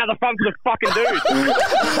 He's waiting out the front for the fucking dude.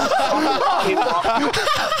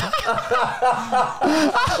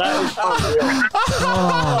 That is unreal.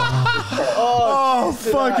 Oh,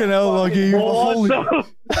 fucking hell, Lockie. Who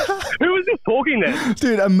was just talking then?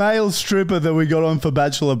 Dude, a male stripper that we got on for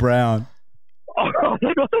Bachelor Brown. Oh,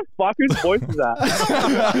 what the fuck? Whose voice is that?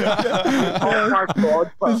 Oh my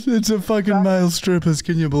god. It's a fucking male strippers.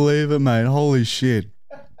 Can you believe it, mate? Holy shit.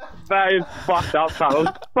 That is fucked up, son.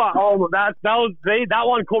 That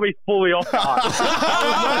one caught me fully off guard.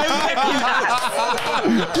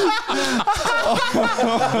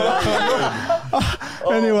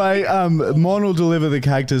 Anyway, Mon will deliver the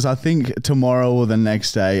cactus, I think, tomorrow or the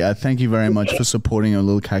next day. Thank you very much for supporting our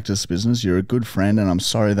little cactus business. You're a good friend, and I'm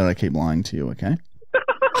sorry that I keep lying to you, okay?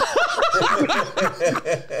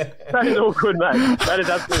 That is all good, mate. That is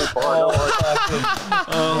absolutely fine.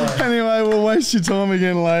 Anyway, we'll waste your time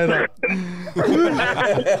again later.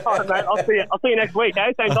 All right, mate. I'll see you next week,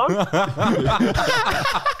 eh? Same time?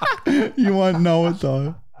 You won't know it,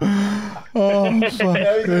 though. Oh, fuck. See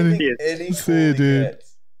you, dude.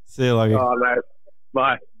 See you, Lockie. Oh, mate.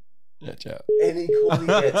 Bye. Yeah, ciao. Any call he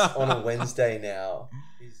gets on a Wednesday now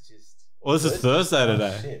is just... Well, this is Thursday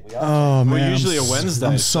today. Shit, Oh, man. We're usually a Wednesday.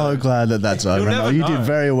 I'm so glad that that's over. never No, you know. did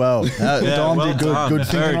very well. Dom well did good. done. Good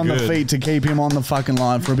thinking Very on the good. feet to keep him on the fucking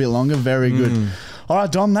line for a bit longer. Very good. All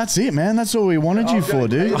right, Dom, that's it, man. That's all we wanted you for,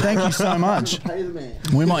 dude. Thank you so much.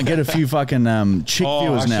 We might get a few fucking chick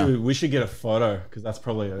viewers now. We should get a photo because that's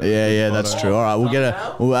probably a Yeah, photo. that's true. All right, we'll get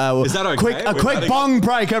a. Is that okay? Quick We're letting- bong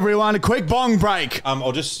break, everyone. A quick bong break.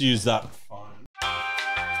 I'll just use that phone.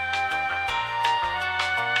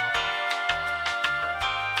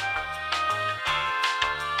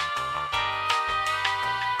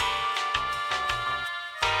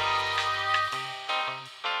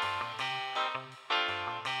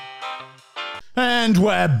 And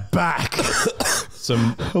we're back. So,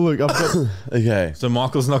 Look, I've got. Okay. so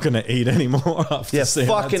Michael's not going to eat anymore after Yeah, seeing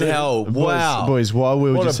fucking that too. hell. Wow. Boys, while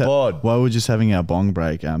we were What just a bod. while we were just having our bong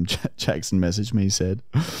break, Jackson messaged me. He said,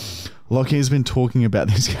 "Lockie has been talking about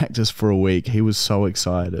this cactus for a week. He was so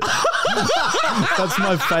excited." That's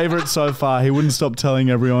my favorite so far. He wouldn't stop telling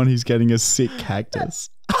everyone he's getting a sick cactus.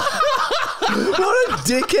 What a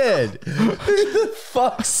dickhead. Who the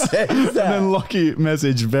fuck says And that? then Lockie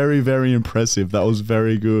messaged, "Very, very impressive. That was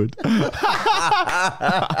very good."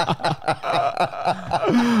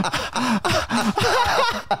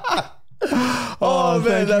 Oh,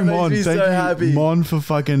 man, that makes me so happy. Mon, for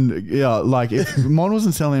fucking like if Mon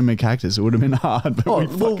wasn't selling him a cactus, it would have been hard. But we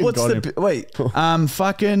fucking what's got him. Wait.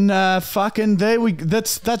 Fucking there we.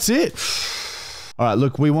 That's it. All right,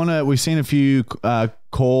 look, we've seen a few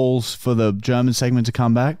calls for the German segment to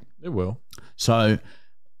come back. It will. So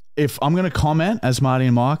if I'm going to comment as Marty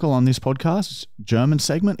and Michael on this podcast, German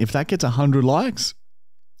segment, if that gets 100 likes,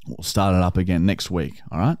 we'll start it up again next week.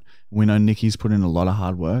 All right. We know Nikki's put in a lot of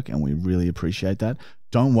hard work and we really appreciate that.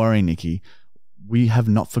 Don't worry, Nikki. we have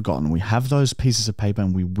not forgotten. We have those pieces of paper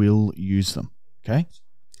and we will use them. Okay?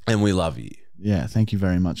 And we love you. Yeah, thank you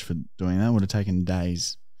very much for doing that. Would have taken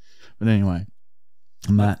days. But anyway,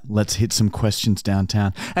 Matt, let's hit some questions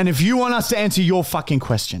downtown. And if you want us to answer your fucking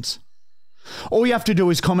questions, all you have to do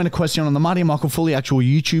is comment a question on the Marty and Michael Fully actual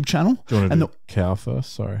YouTube channel. Do you want to do cow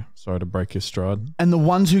first? Sorry to break your stride. And the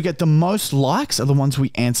ones who get the most likes are the ones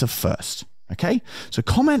we answer first. Okay? So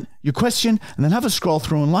comment your question and then have a scroll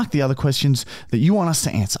through and like the other questions that you want us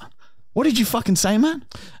to answer. What did you fucking say, Matt? Do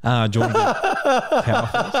you want to do cow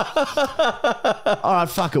first? All right,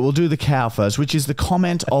 fuck it. We'll do the cow first, which is the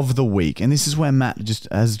comment of the week. And this is where Matt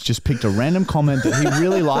has just picked a random comment that he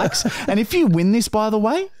really likes. And if you win this, by the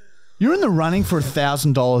way, you're in the running for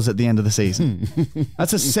 $1,000 at the end of the season.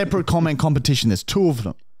 That's a separate comment competition. There's 2 of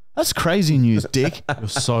them. That's crazy news, dick. You're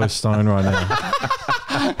so stoned right now.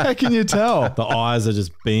 How can you tell? The eyes are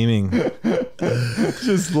just beaming.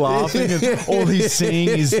 Just laughing. And all he's seeing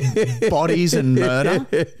is bodies and murder.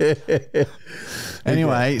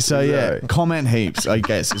 Anyway, so yeah, comment heaps, I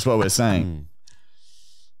guess, is what we're saying.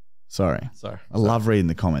 Sorry. I love reading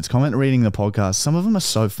the comments. Comment reading the podcast. Some of them are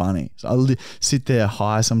so funny. So I'll sit there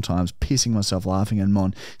high sometimes, pissing myself laughing, and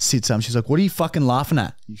Mon sits up. She's like, what are you fucking laughing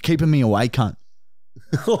at? You're keeping me away, cunt.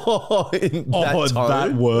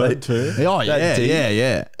 That word too. Oh,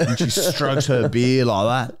 yeah. And she strokes her beard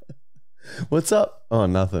like that. What's up? Oh,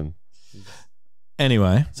 nothing.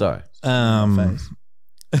 Anyway. Sorry.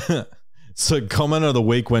 So comment of the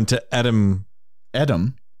week went to Adam.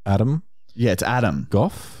 Adam? Yeah, it's Adam.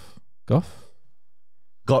 Goff?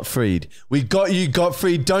 Gottfried. We got you,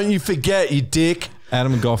 Gottfried. Don't you forget, you dick.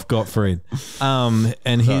 Adam Gottfried. And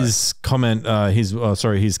his comment, his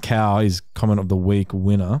comment of the week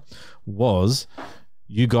winner was,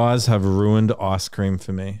 you guys have ruined ice cream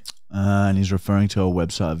for me. And he's referring to a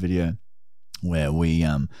website video where we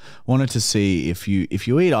wanted to see if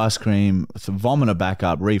you eat ice cream, vomit it back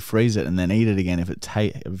up, refreeze it, and then eat it again, if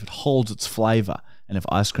it holds its flavor, and if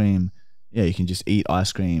ice cream, you can just eat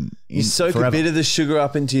ice cream. You soak a bit of the sugar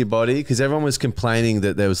up into your body, because everyone was complaining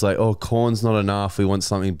that there was like, oh, corn's not enough. We want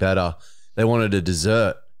something better. They wanted a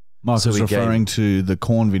dessert. Mike was referring to the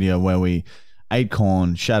corn video where we ate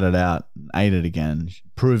corn, shat it out, ate it again,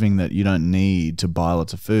 proving that you don't need to buy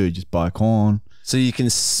lots of food. Just buy corn. So you can,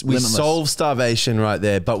 we solve starvation right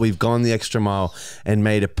there, but we've gone the extra mile and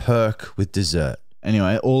made a perk with dessert.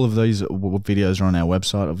 Anyway, all of these videos are on our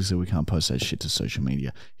website. Obviously, we can't post that shit to social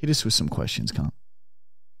media. Hit us with some questions, can't?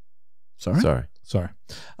 Sorry.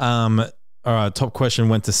 All right, top question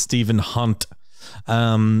went to Stephen Hunt.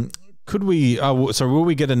 Could we? Will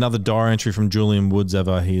we get another diary entry from Julian Woods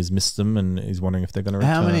ever? He has missed them, and he's wondering if they're going to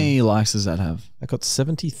return. How many likes does that have? I got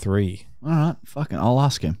 73. All right, fucking, I'll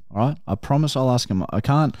ask him. All right, I promise I'll ask him. I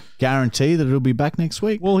can't guarantee that it'll be back next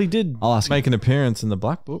week. Well, he did. I'll ask make an appearance in the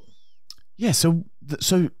Black Book. Yeah, so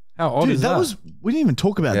how odd is that? We didn't even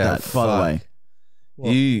talk about that, by the way. What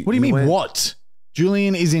do you mean, what?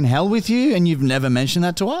 Julian is in hell with you and you've never mentioned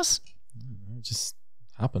that to us? It just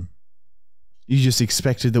happened. You just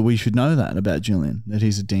expected that we should know that about Julian, that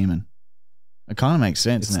he's a demon. It kind of makes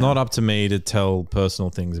sense. It's not up to me to tell personal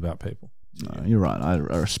things about people. No, you're right. I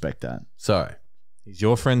respect that. Sorry. He's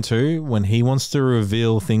your friend too. When he wants to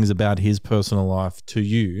reveal things about his personal life to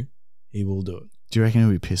you, he will do it. Do you reckon he'll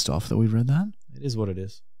be pissed off that we've read that? It is what it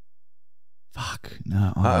is. Fuck.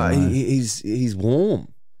 No. He's warm.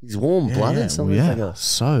 He's warm-blooded.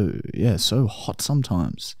 So hot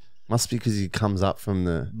sometimes. Must be because he comes up from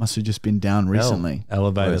the... Must have just been down recently.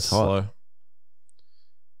 Elevator slow.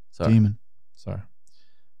 Sorry. Demon. Sorry.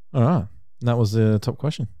 All right. That was the top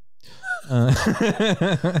question.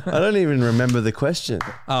 I don't even remember the question.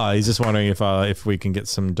 Oh, he's just wondering if we can get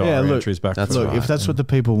some diary entries back. If that's what the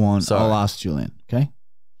people want, I'll ask Julian. Okay,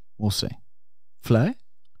 we'll see. Fly.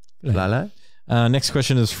 Next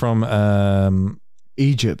question is from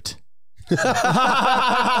Egypt.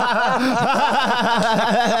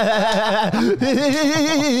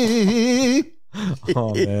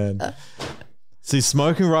 Oh man. See,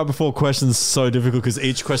 smoking right before questions is so difficult because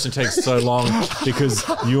each question takes so long because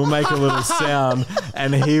you'll make a little sound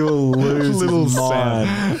and he will lose his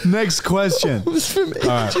mind. Next question. It was from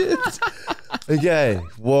Egypt. Okay.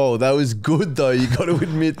 Whoa, that was good though. You got to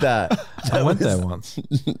admit that. I went there once.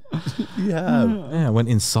 Yeah. Yeah, I went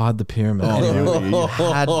inside the pyramid. Oh, you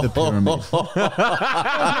had the pyramid.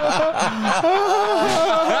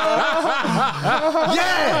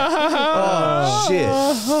 Yeah. Oh, shit.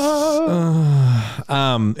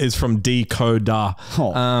 Is from Decoder.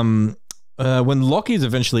 When Lacci is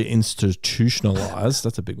eventually institutionalized,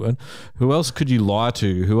 that's a big word, who else could you lie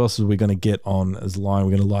to? Who else are we going to get on as lying? Are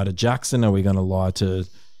we going to lie to Jackson? Are we going to lie to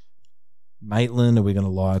Maitland? Are we going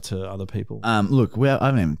to lie to other people? Look, I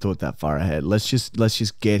haven't even thought that far ahead. Let's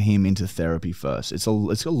just get him into therapy first.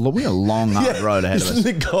 We're a long hard road ahead of us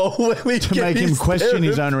The goal when we to make him question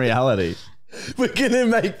his own reality. We're gonna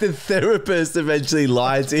make the therapist eventually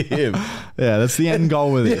lie to him. Yeah, that's the end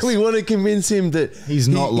goal with this. We want to convince him that He's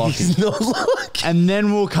not Lacci. He's not Lacci. And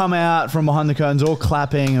then we'll come out from behind the curtains all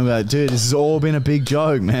clapping and be like, dude, this has all been a big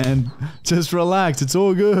joke, man. Just relax. It's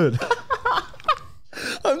all good.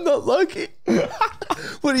 I'm not Lacci.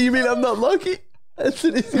 What do you mean I'm not Lacci? That's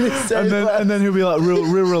what he's gonna say. And then he'll be like real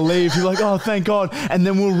relieved. He'll be like, oh, thank God. And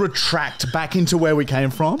then we'll retract back into where we came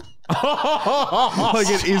from. Like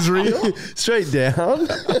it is real. Straight down.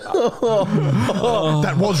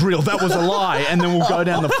 That was real. That was a lie. And then we'll go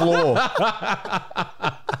down the floor.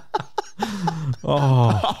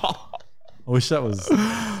 I wish that was.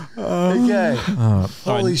 Okay.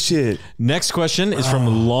 Holy shit. Next question is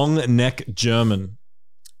from Long Neck German.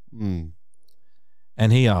 And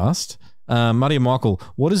he asked, Marty and Michael,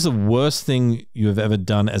 what is the worst thing you have ever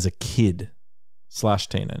done as a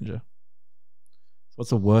kid/teenager? What's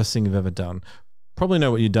the worst thing you've ever done? Probably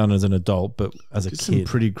know what you've done as an adult, but as a kid. Some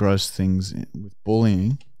pretty gross things with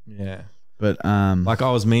bullying. Yeah. But like I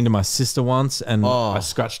was mean to my sister once and I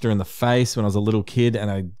scratched her in the face when I was a little kid and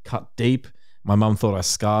I cut deep. My mum thought I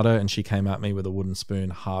scarred her and she came at me with a wooden spoon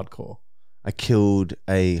hardcore. I killed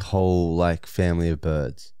a whole family of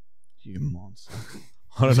birds. You monster.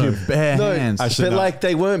 I don't know. Your bare hands. But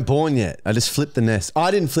they weren't born yet. I just flipped the nest.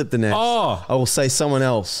 I didn't flip the nest. Oh. I will say someone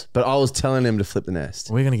else, but I was telling them to flip the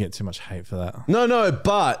nest. We're going to get too much hate for that.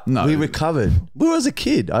 But we recovered. We were as a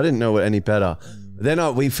kid. I didn't know any better.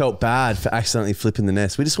 Then we felt bad for accidentally flipping the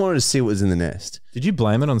nest. We just wanted to see what was in the nest. Did you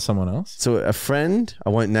blame it on someone else? So a friend, I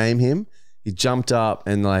won't name him, he jumped up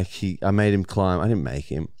and I made him climb. I didn't make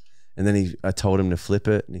him. And then I told him to flip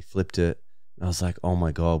it and he flipped it. And I was like, oh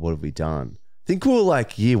my God, what have we done? I think we were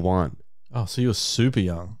year 1. Oh, so you were super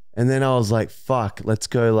young. And then I was like, fuck, let's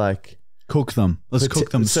go cook them. Let's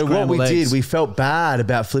cook them. So what we did, we felt bad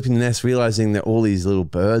about flipping the nest, realizing that all these little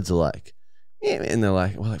birds are yeah, and they're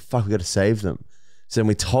well, fuck, we got to save them. So then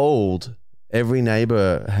we told every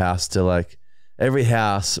neighbor house to every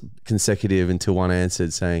house consecutive until one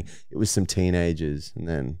answered saying it was some teenagers. And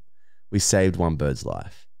then we saved one bird's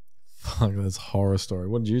life. Fuck, that's a horror story.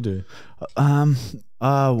 What did you do? One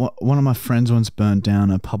of my friends once burned down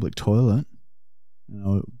a public toilet.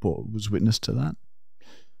 I was witness to that.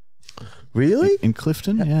 Really? In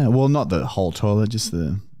Clifton? Yeah. Well, not the whole toilet, just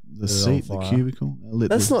the seat, the cubicle.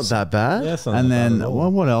 That's not that bad. Yeah, and then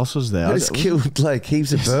what else was there? I just killed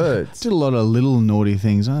heaps of birds. Did a lot of little naughty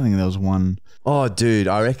things. I don't think there was one. Oh, dude,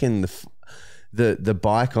 I reckon the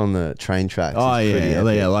bike on the train tracks. Oh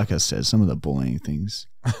yeah, like I said, some of the bullying things.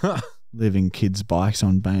 Leaving kids' bikes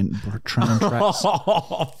on train tracks.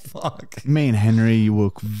 Oh, fuck. Me and Henry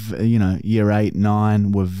were, year 8,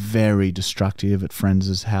 9, were very destructive at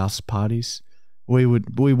friends' house parties. We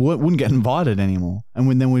wouldn't get invited anymore,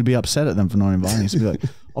 and then we'd be upset at them for not inviting us. We'd be like,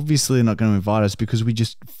 obviously they're not going to invite us because we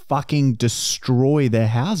just fucking destroy their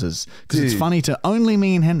houses. Because it's funny to only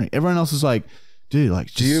me and Henry. Everyone else is like, dude,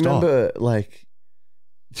 just do you stop. remember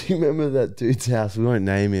do you remember that dude's house? We won't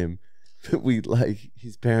name him. But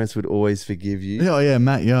his parents would always forgive you. Oh yeah,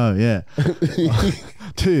 Matt Yo, yeah.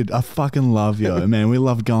 Dude, I fucking love Yo, man. We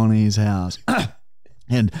love going to his house.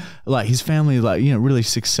 And his family, really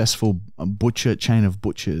successful chain of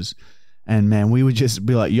butchers. And man, we would just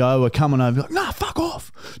be like, yo, we're coming over. Be like, nah, fuck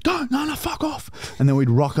off. No, fuck off. And then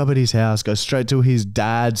we'd rock up at his house, go straight to his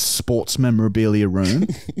dad's sports memorabilia room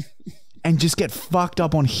and just get fucked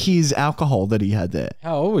up on his alcohol that he had there.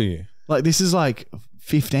 How old were you? This is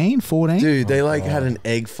 15, 14? Dude, they had an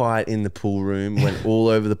egg fight in the pool room, went all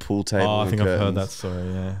over the pool table. Oh, I think I've heard that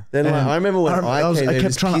story, yeah. Then I remember when I came, they were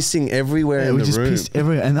just pissing everywhere in the room. Pissed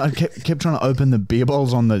everywhere, and I kept trying to open the beer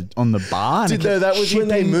bottles on the bar. Dude, no, that was when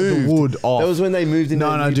they moved. The wood off. That was when they moved into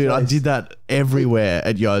No, dude, I did that everywhere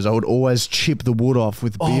at Yo's. I would always chip the wood off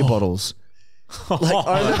with beer bottles.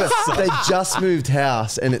 I remember they just moved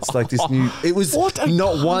house and it's this new, it was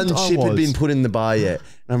not one chip had been put in the bar yet. And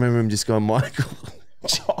I remember him just going, Michael.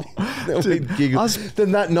 Dude,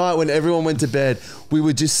 then that night when everyone went to bed, we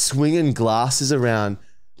were just swinging glasses around,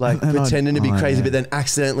 pretending to be crazy, but then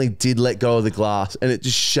accidentally did let go of the glass and it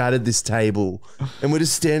just shattered this table. And we're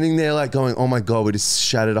just standing there going, oh my God, we just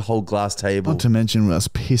shattered a whole glass table. Not to mention us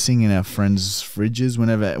pissing in our friends' fridges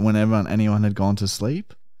whenever anyone had gone to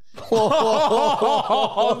sleep.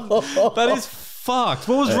 That is fucked.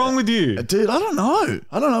 What was wrong with you? Dude, I don't know.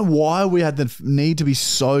 I don't know why we had the need to be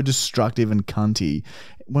so destructive and cunty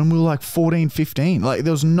when we were 14, 15.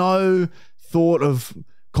 There was no thought of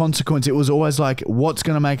consequence. It was always like, what's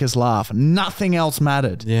going to make us laugh? Nothing else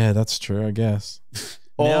mattered. Yeah, that's true, I guess.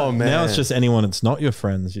 Oh, man. Now it's just anyone that's not your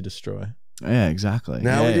friends you destroy. Yeah, exactly.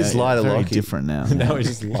 Now we just lie to Very Lockie. different now. Now we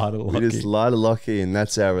just lie to We Lucky. just lie to Lockie and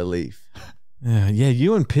that's our relief. Yeah,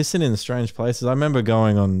 you and pissing in strange places. I remember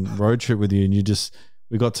going on road trip with you and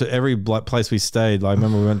we got to every place we stayed. Like, I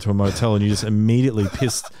remember we went to a motel and you just immediately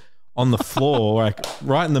pissed on the floor, like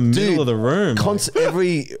right in the middle of the room.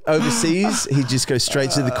 Every overseas, he'd just go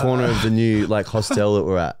straight to the corner of the new like hostel that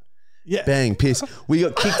we're at. Yeah. Bang, piss. We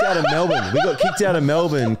got kicked out of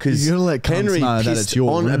Melbourne because You gotta let cunts Henry know that pissed it's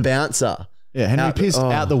your on a room. bouncer. Yeah, Henry pissed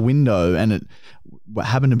out the window and it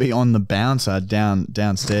happened to be on the bouncer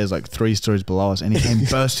downstairs, like 3 stories below us, and he came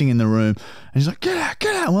bursting in the room and he's like, get out.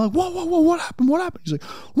 And we're like, what happened? He's like,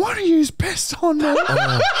 why do you piss on me?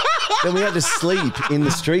 Then we had to sleep in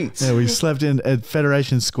the streets. Yeah, we slept in at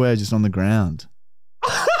Federation Square just on the ground.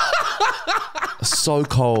 So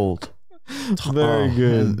cold. Very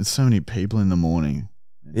good. And there's so many people in the morning.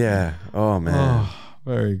 Yeah. Oh, man. Oh,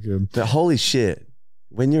 very good. But holy shit.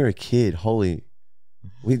 When you're a kid,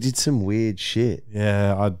 we did some weird shit.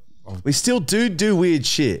 Yeah, We still do weird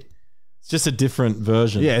shit. it's just a different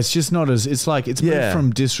version. Yeah, it's just not as, it's like, it's moved Yeah.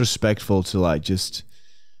 from disrespectful to like just,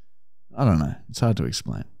 I don't know. It's hard to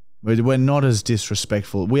explain. We're not as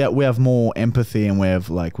disrespectful. We have more empathy and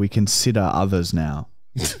we consider others now.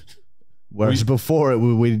 Whereas before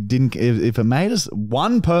we didn't. If it made us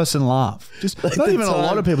one person laugh, just Like not the even a lot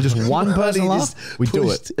time of people, just one person Marty laugh, just we do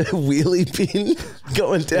it. pushed a wheelie bin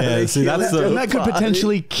going down. Yeah, the see, hill that's at the- And that could party.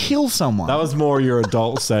 potentially kill someone. That was more your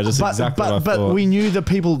adult stage. That's exactly what I but thought. we knew the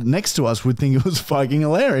people next to us would think it was fucking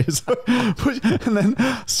hilarious. And then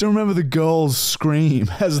still remember the girls' scream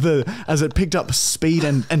as it picked up speed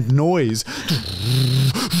and noise.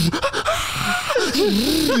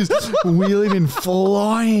 Wheeling and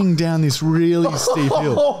flying down this really steep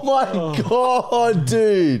hill. Oh my god,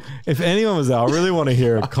 dude! If anyone was there, I really want to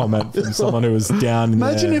hear a comment from someone who was down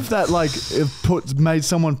Imagine there. if that made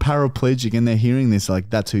someone paraplegic and they're hearing this, like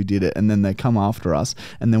that's who did it, and then they come after us,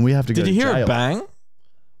 and then we have to go Did you to hear jail. a bang?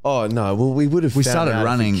 Oh no, well we would have. We found started out if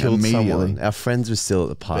running we killed immediately. someone. Our friends were still at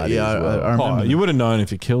the party. Yeah, as well. I remember. Oh, you would have known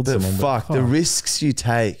if you killed The someone. but the risks you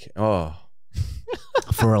take. Oh,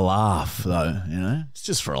 For a laugh, though, it's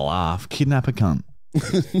just for a laugh. Kidnap a cunt.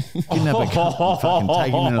 Kidnap a cunt. And fucking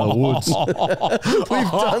take him into the woods.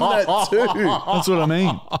 we've done that too. That's what I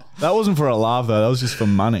mean. That wasn't for a laugh though. That was just for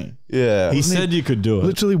money. Yeah, He said you could do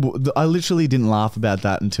it. I literally didn't laugh about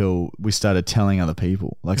that until we started telling other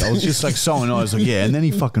people. Like I was just like so annoyed. I was like, yeah, and then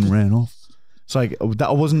he fucking ran off. It's like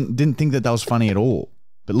didn't think that was funny at all.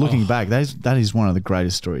 But looking back, that is one of the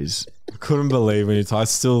greatest stories. I couldn't believe when you told. I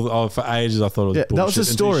still, for ages, I thought it was Yeah, bullshit. that was a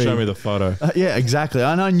until you story. showed me the photo. Yeah, exactly.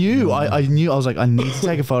 And I knew, I knew, I was like, I need to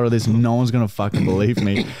take a photo of this. No one's going to fucking believe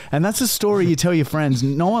me. And that's a story you tell your friends.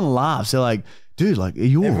 No one laughs. They're like, dude, like, are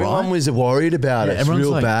you all everyone right? was worried about it. It's everyone's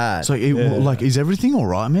real like, bad. It's like, like, is everything all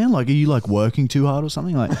right, man? Like, are you like working too hard or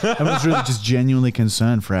something? Like, everyone's really just genuinely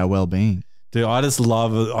concerned for our well-being. Dude, I just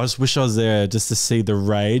wish I was there just to see the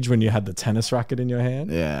rage when you had the tennis racket in your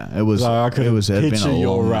hand. Yeah, it was. Like, I could it had been picture a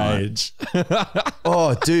your long night. rage.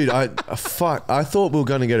 Oh, dude, I thought we were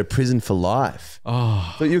going to go to prison for life.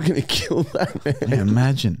 Oh, Thought you were going to kill that man. Yeah,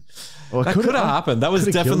 imagine. Well, that could have happened. That was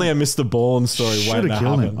could've definitely a killed Mr. Ballin story Should waiting to have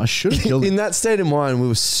killed happen. him. I should have killed him. In that state of mind, we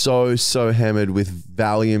were so hammered with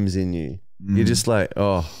Valiums in you. You're just like,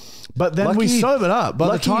 oh. But then we Lucky- sobered up. By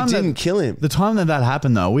the Lucky time you didn't kill him. The time that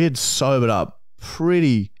happened, though, we had sobered up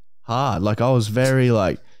pretty hard. Like I was very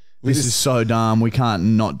like, this is so dumb. We can't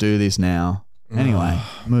not do this now. Anyway,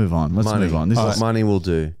 move on. Let's move on. This What is money will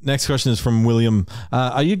do. Next question is from William.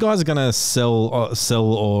 Are you guys going to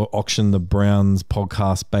sell or auction the Browns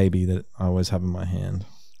podcast baby that I always have in my hand?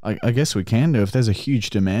 I guess we can do. If there's a huge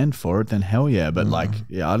demand for it, then hell yeah. But I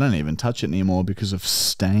don't even touch it anymore because of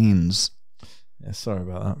stains. Yeah, sorry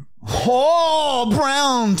about that. Oh,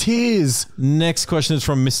 brown tears. Next question is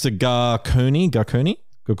from Mr. Garcooney.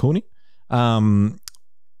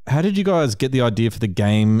 How did you guys get the idea for the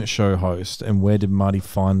game show host, and where did Marty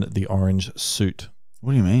find the orange suit?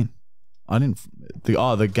 What do you mean? I didn't.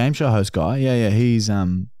 The game show host guy. Yeah. He's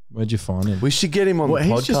Where'd you find him? We should get him on the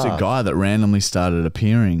podcast. he's just a guy that randomly started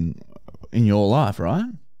appearing in your life, right?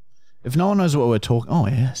 If no one knows what we're talking, oh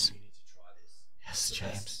yes, yes,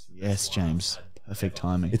 James, yes, James, perfect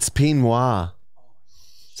timing. It's Pinot Noir.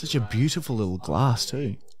 Such a beautiful little glass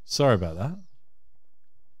too. Sorry about that.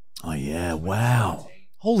 Oh yeah, wow,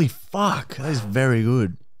 holy fuck, that is very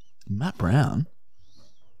good. Matt Brown.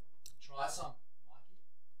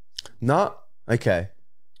 No? Okay.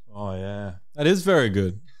 Oh yeah, that is very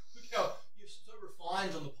good. You're so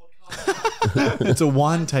refined on the podcast. It's a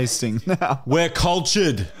wine tasting now. We're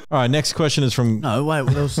cultured. All right, next question is from. No, wait,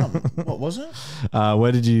 there was something. What was it?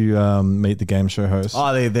 Where did you meet the game show host?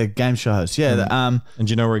 Oh, the game show host. Yeah. And do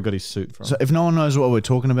you know where he got his suit from? So if no one knows what we're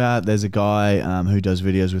talking about, there's a guy who does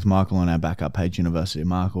videos with Michael on our backup page, University of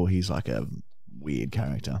Michael. He's like a weird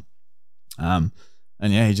character. And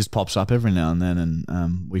yeah, he just pops up every now and then,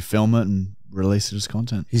 and we film it and release it as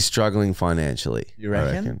content. He's struggling financially. You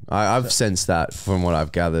reckon? I've sensed that from what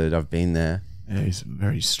I've gathered. I've been there. Yeah, he's a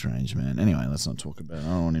very strange man. Anyway, let's not talk about it. I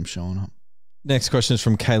don't want him showing up. Next question is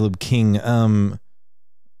from Caleb King.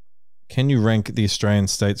 Can you rank the Australian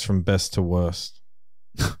states from best to worst?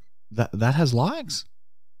 That has likes?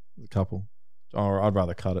 A couple. Or I'd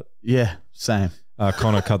rather cut it. Yeah, same.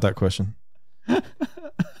 Connor, cut that question. What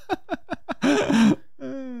a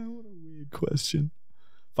weird question.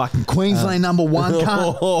 Fucking Queensland number one,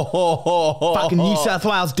 cunt. Fucking New South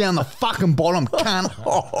Wales down the fucking bottom, cunt.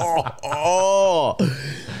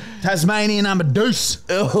 Tasmania number deuce.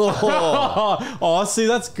 Oh, see,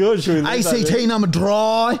 that's good. Should we leave that ACT in? number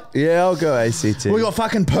dry. Yeah, I'll go ACT. We got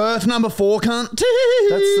fucking Perth number 4, cunt.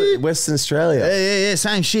 That's Western Australia. Yeah,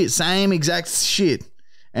 same shit. Same exact shit.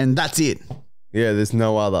 And that's it. Yeah, there's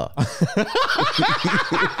no other.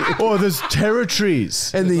 Or there's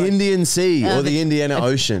territories. And the Indian Sea or the Indiana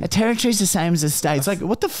Ocean. A territory's the same as a state. It's like,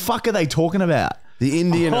 what the fuck are they talking about? The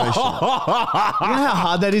Indian Ocean. You know how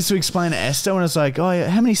hard that is to explain to Esther when it's like, oh, yeah,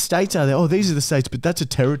 how many states are there? Oh, these are the states, but that's a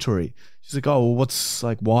territory. She's like, oh, well,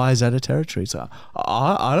 why is that a territory? It's like,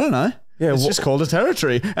 I don't know. Yeah, it's just called a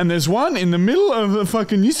territory. And there's one in the middle of the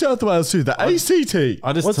fucking New South Wales too, the ACT.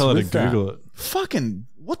 I just tell her to Google it. Fucking,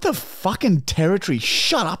 what the fucking territory?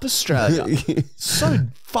 Shut up, Australia. So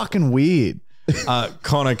fucking weird.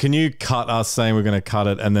 Connor, can you cut us saying we're going to cut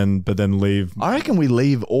it but then leave? I reckon we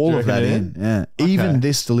leave all of that reckon in. Yeah. Okay. Even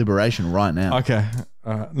this deliberation right now. Okay.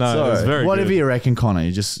 No, it's very Whatever good. you reckon, Connor.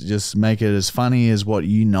 You just make it as funny as what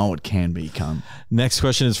you know it can be, cunt. Next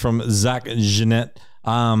question is from Zach Jeanette.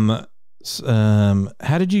 How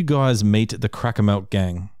did you guys meet the Cracker Milk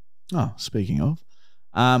gang? Oh, speaking of,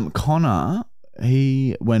 Connor,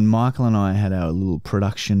 when Michael and I had our little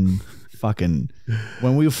production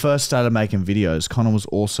when we first started making videos, Connor was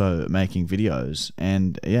also making videos,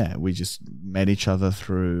 and yeah, we just met each other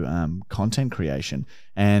through content creation,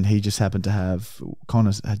 and Connor just happened to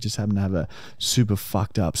have a super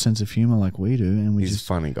fucked up sense of humor like we do, and He's a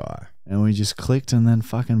funny guy. And we just clicked, and then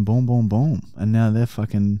fucking boom, boom, boom, and now they're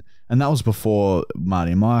fucking, and that was before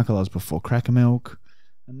Marty and Michael, that was before Cracker Milk,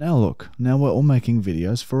 and now look, now we're all making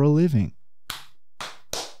videos for a living.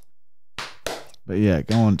 But yeah,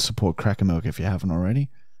 go and support Cracker Milk if you haven't already.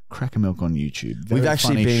 Cracker Milk on YouTube. We've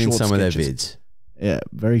actually been in some of their sketches. vids. Yeah,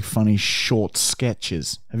 very funny short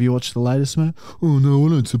sketches. Have you watched the latest, mate? Oh no, I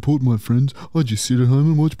don't support my friends. I just sit at home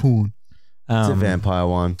and watch porn. It's a vampire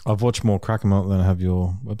one. I've watched more Cracker Milk than I have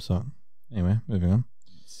your website. Anyway, moving on.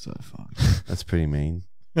 So fucked. That's pretty mean.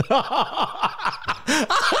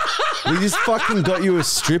 We just fucking got you a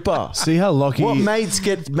stripper. See how Lockie... What mates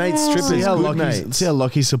get made strippers? See how Good Lockie, mates. see how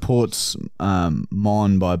Lockie supports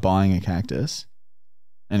Mon by buying a cactus?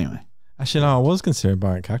 Anyway. Actually, no, I was considering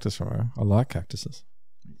buying a cactus from her. I like cactuses.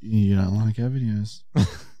 You don't like our videos. That's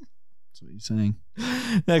what you're saying.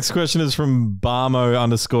 Next question is from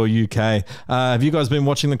Barmo_UK. Have you guys been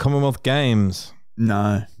watching the Commonwealth Games?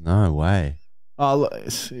 No. No way. Oh,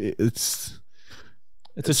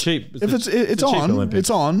 It's a cheap. It's a cheap on. Olympics. It's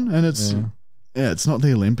on, and it's it's not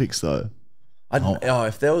the Olympics though.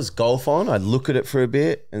 If there was golf on, I'd look at it for a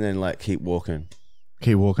bit and then like keep walking.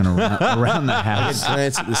 Keep walking around the I'd house.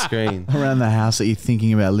 glance at the screen. Around the house that you're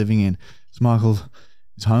thinking about living in. So Michael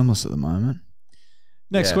is homeless at the moment.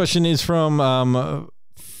 Next question is from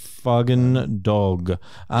Fuggin Dog.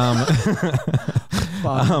 Dog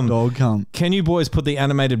cunt. Can you boys put the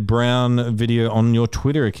animated brown video on your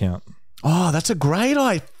Twitter account? Oh, that's a great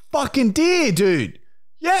idea. Fucking dear, dude.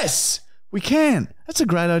 Yes, we can. That's a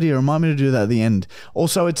great idea. Remind me to do that at the end.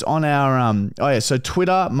 Also, it's on our so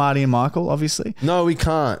Twitter, Marty and Michael, obviously. No, we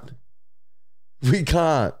can't. We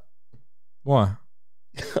can't. Why?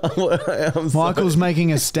 Michael's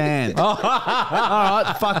making a stand. All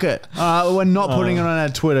right, fuck it. All right, we're not putting it on our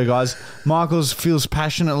Twitter, guys. Michael's feels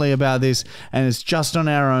passionately about this, and it's just on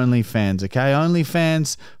our OnlyFans, okay?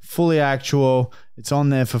 OnlyFans, fully actual. It's on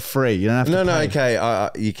there for free. You don't have to pay. No, okay.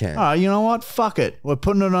 You can. All right, you know what? Fuck it. We're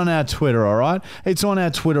putting it on our Twitter, all right? It's on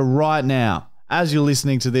our Twitter right now. As you're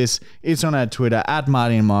listening to this, it's on our Twitter,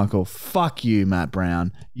 @Marty and Michael. Fuck you, Matt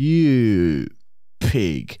Brown. You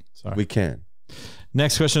pig. Sorry. We can.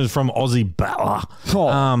 Next question is from Aussie Bella.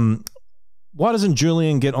 Oh. Why doesn't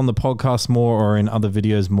Julian get on the podcast more or in other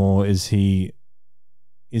videos more? Is he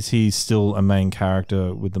is he still a main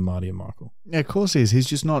character with the Marty and Michael? Yeah, of course he is. He's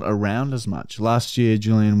just not around as much. Last year,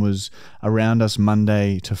 Julian was around us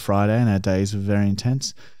Monday to Friday, and our days were very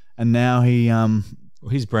intense. And now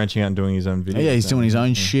He's branching out and doing his own videos. Yeah, he's doing his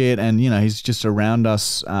own shit, and he's just around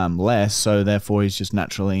us less. So therefore, he's just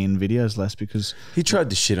naturally in videos less because He tried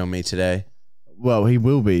to shit on me today. well, he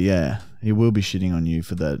will be. Yeah, he will be shitting on you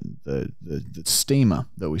for the steamer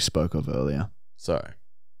that we spoke of earlier. Sorry.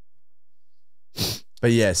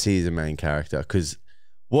 But yes, he's a main character because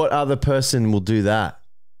what other person will do that?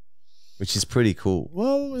 Which is pretty cool.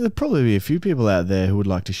 Well, there'll probably be a few people out there who would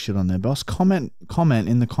like to shit on their boss. Comment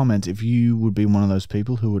in the comments if you would be one of those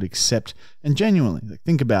people who would accept and genuinely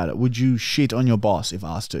think about it. Would you shit on your boss if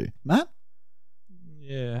asked to? Matt?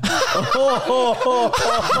 Yeah.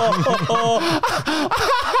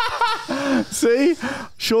 See?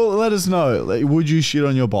 Sure, let us know. Would you shit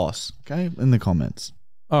on your boss? Okay, in the comments.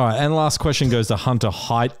 All right, and last question goes to Hunter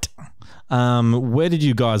Height. Where did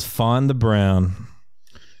you guys find the brown?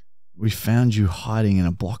 We found you hiding in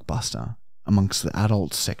a Blockbuster amongst the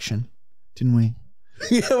adult section, didn't we?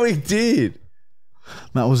 Yeah, we did.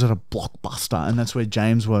 Matt was at a Blockbuster, and that's where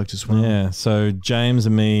James worked as well. Yeah, so James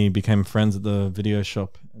and me became friends at the video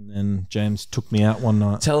shop, and then James took me out one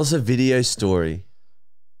night. Tell us a video story.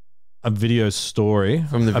 A video story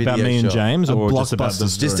From the about video me and shop. James, A or just about Blockbuster the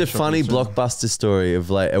story. Just a funny Blockbuster story of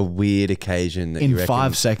like a weird occasion that In you reckon,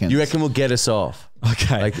 5 seconds. You reckon will get us off?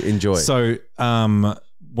 Okay, Like enjoy. So,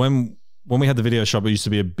 when we had the video shop, there used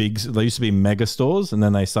to be mega stores, and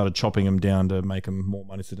then they started chopping them down to make them more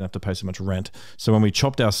money, so they didn't have to pay so much rent. So when we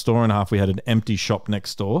chopped our store in half, we had an empty shop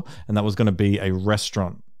next door, and that was going to be a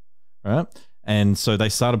restaurant, right? And so they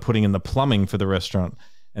started putting in the plumbing for the restaurant.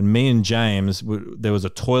 And me and James, there was a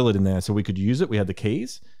toilet in there, so we could use it. We had the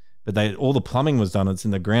keys, but all the plumbing was done. It's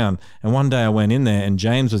in the ground. And one day I went in there, and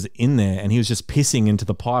James was in there, and he was just pissing into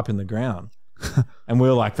the pipe in the ground. And we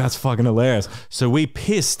were like, that's fucking hilarious. So we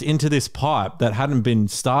pissed into this pipe that hadn't been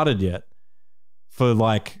started yet for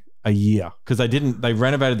like a year because they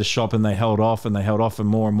renovated the shop and they held off for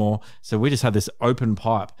more and more. So we just had this open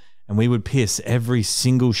pipe, and we would piss every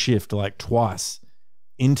single shift like twice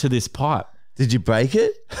into this pipe. Did you break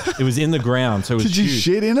it? It was in the ground, so it was Did you huge.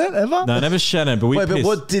 shit in it ever? No, I never shat in it, but we Wait, pissed. but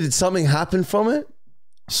what did something happen from it?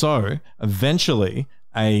 So eventually,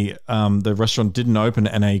 the restaurant didn't open,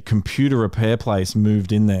 and a computer repair place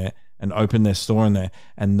moved in there and opened their store in there,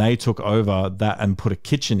 and they took over that and put a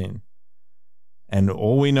kitchen in. And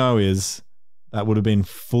all we know is that would have been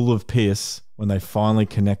full of piss when they finally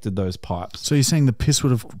connected those pipes. So you're saying the piss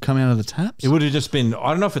would have come out of the taps? It would have just been, I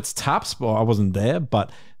don't know if it's taps, but I wasn't there,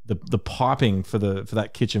 but the piping for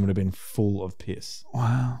that kitchen would have been full of piss.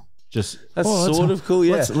 Wow. Just That's let's sort hope- of cool.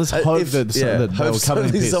 Yeah. let's hope that they hope were covered in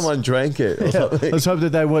suddenly piss. someone drank it. Or something. Let's hope that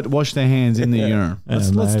they would wash their hands in the urine.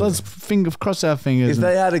 Let's maybe. cross our fingers. If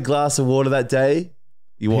they had a glass of water that day,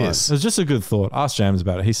 you won. Piss. it was just a good thought. Ask James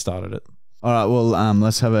about it. He started it. All right, well,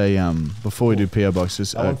 let's have a before we do PO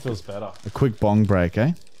boxes, That one feels better. a quick bong break,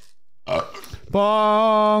 eh?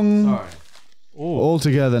 Bong. Sorry. All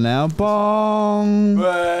together now. Bong. Break.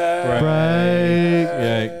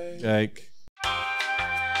 Yake.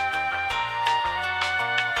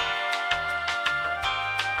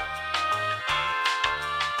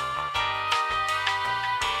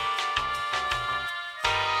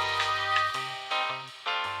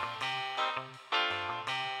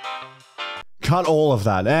 Cut all of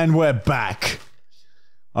that, and we're back.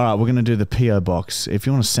 All right, we're going to do the PO Box. If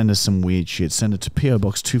you want to send us some weird shit, send it to PO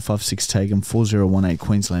Box 256 Tagan 4018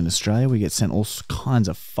 Queensland, Australia. We get sent all kinds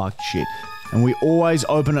of fucked shit, and we always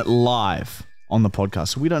open it live on the podcast,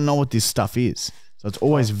 so we don't know what this stuff is. So it's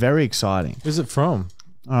always very exciting. Where's it from?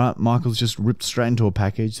 All right, Michael's just ripped straight into a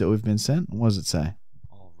package that we've been sent. What does it say?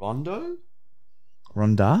 Rondo?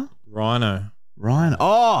 Ronda? Rhino. Rhino.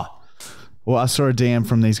 Oh! Well, I saw a DM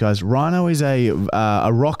from these guys. Rhino is a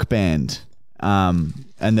rock band, and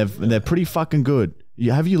they're pretty fucking good.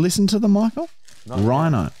 Have you listened to them, Michael?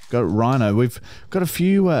 Rhino. Got Rhino. We've got a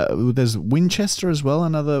few. There's Winchester as well,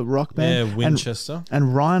 another rock band. Yeah, Winchester.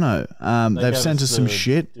 And Rhino. They've sent us some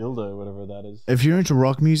shit. Dildo, whatever that is. If you're into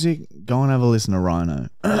rock music, go and have a listen to Rhino.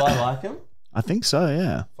 Do I like him? I think so,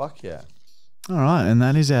 yeah. Fuck yeah. All right, and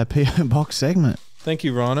that is our PO Box segment. Thank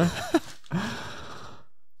you, Rhino.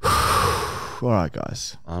 All right,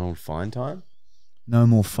 guys. Arnold Feine time? No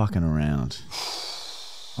more fucking around.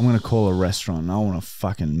 I'm going to call a restaurant and I want to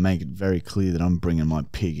fucking make it very clear that I'm bringing my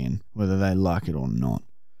pig in, whether they like it or not.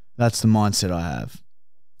 That's the mindset I have.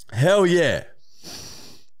 Hell yeah.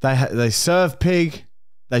 They serve pig,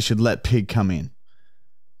 they should let pig come in.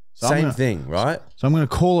 So Same thing, right? So I'm going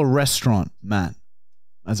to call a restaurant, Matt.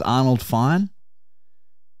 That's Arnold Feine.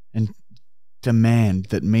 and demand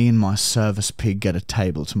that me and my service pig get a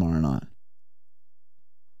table tomorrow night.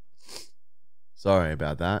 Sorry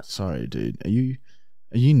about that. Sorry, dude. Are you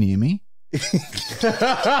near me?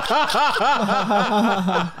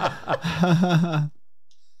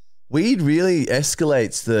 Weed really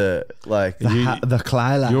escalates the The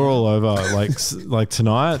Clyde. You're all over. Like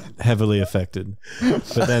tonight, heavily affected.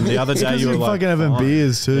 But then the other day, you were like, fucking having fine.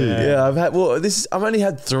 beers too. Yeah, I've only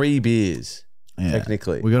had 3 beers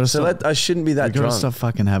technically. We gotta so stop, I shouldn't be that we gotta drunk. stop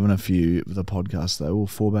fucking having a few of the podcast though. We'll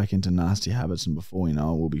fall back into nasty habits, and before we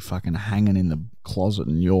know it, we'll be fucking hanging in the closet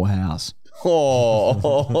in your house. Oh,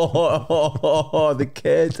 the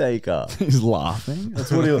caretaker. He's laughing. That's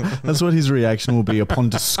what his reaction will be upon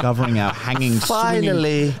discovering our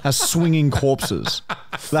Finally. swinging corpses.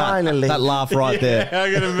 Finally. That laugh right there. Yeah,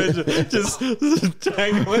 I can imagine just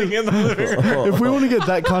dangling in the living room. If we want to get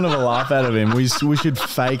that kind of a laugh out of him, we should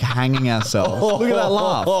fake hanging ourselves. Look at that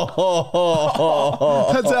laugh.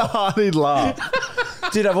 That's how hard he'd laugh.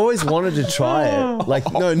 Dude, I've always wanted to try it.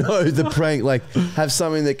 Like, no, the prank. Like, have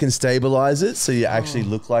something that can stabilize it so you actually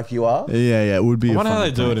look like you are. Yeah, it would be. I a wonder how fun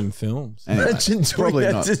they do prank. it in films. Anyway, Imagine doing probably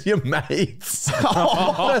that not. to your mates.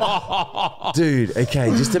 Dude, okay,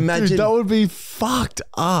 just imagine. Dude, that would be fucked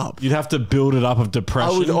up. You'd have to build it up of I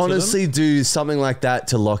depression. would for them. honestly do something like that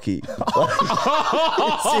to Lacci.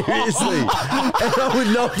 Seriously. And I would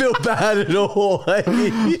not feel bad at all.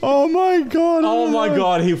 Oh my god. Oh my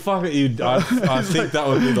god, he fucking you. I think that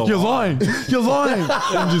would be the You're line. lying. You're lying.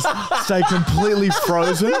 And just stay completely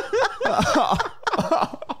frozen.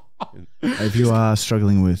 If you are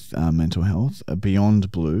struggling with mental health,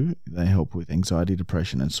 Beyond Blue, they help with anxiety,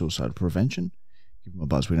 depression, and suicide prevention. Give them a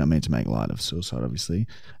buzz. We don't mean to make light of suicide, obviously,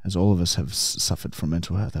 as all of us have suffered from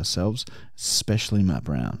mental health ourselves, especially Matt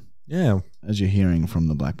Brown, Yeah. as you're hearing from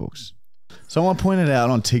the Black Books. Someone pointed out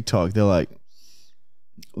on TikTok, they're like,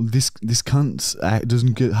 this cunt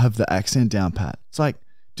doesn't have the accent down pat. It's like,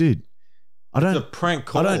 dude, It's a prank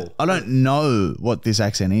call. I don't know what this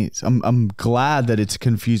accent is. I'm glad that it's a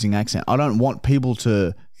confusing accent. I don't want people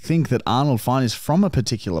to think that Arnold Feine is from a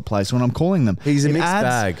particular place when I'm calling them. He's a mixed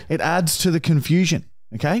bag. It adds to the confusion,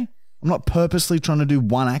 okay? I'm not purposely trying to do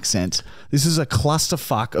one accent. This is a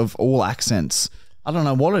clusterfuck of all accents. I don't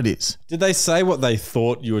know what it is. Did they say what they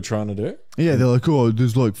thought you were trying to do? Yeah, they're like, oh,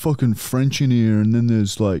 there's like fucking French in here, and then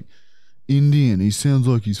there's like Indian. He sounds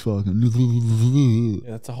like he's fucking... Yeah,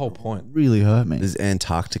 that's the whole point. Really hurt me. There's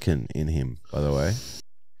Antarctican in him, by the way.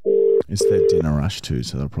 It's their dinner rush too,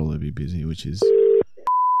 so they'll probably be busy, which is...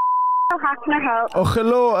 How can I help? Oh,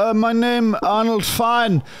 hello. My name Arnold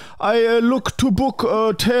Feine. I look to book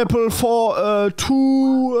a table for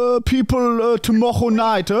 2 people tomorrow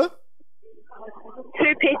night. 2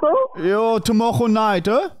 people? Yeah, tomorrow night.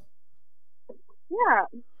 Yeah.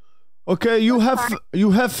 Okay, you have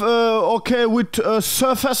okay with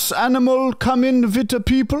surface animal come in with the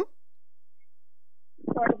people?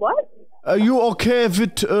 Sorry, what? Are you okay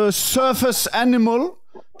with surface animal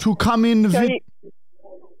to come in So with?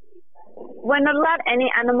 we're not allowed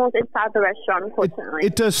any animals inside the restaurant, unfortunately.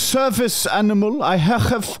 It's a service animal. I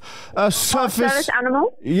have a Service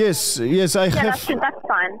animal? Yes, I Yeah, have. that's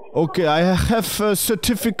fine. Okay, I have a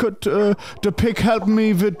certificate. The pig help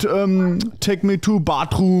me with take me to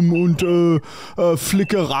bathroom and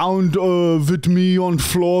flick around with me on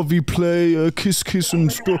floor. We play kiss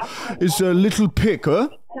and stuff. It's a little pig, huh?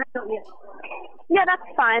 Yeah, that's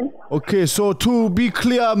fine. Okay, so to be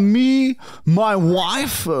clear, me, my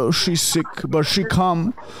wife, she's sick, but she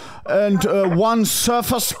come, and 1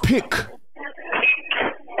 surface pig.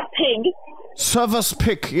 Pig? Service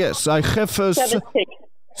pig, yes. I have a Service pig.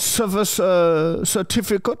 service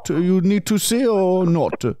certificate. You need to see or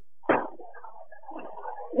not? Yeah,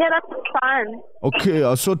 that's fine.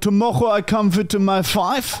 Okay, so tomorrow I come with my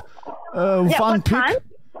 5. Yeah, 1 what pig. time?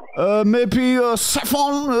 Maybe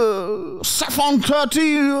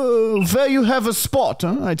 7:30. Where you have a spot?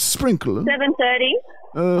 Huh? I'd sprinkle. 7:30?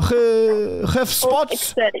 Have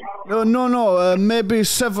spots? 6:30. No. Maybe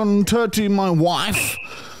 7:30. My wife.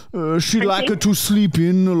 She like to sleep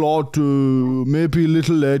in a lot. Maybe a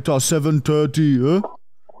little later. 7:30.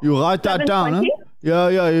 You write that down. Huh? 7:20?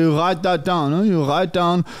 Yeah. You write that down. Huh? You write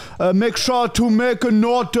down. Make sure to make a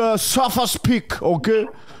note. Surface pick. Okay.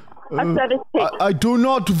 A service pig. I do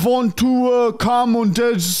not want to come and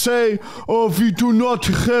they say, oh, we do not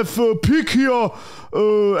have a pig here,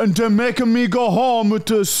 and they're making me go home with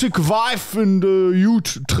a sick wife and a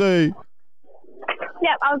huge tray.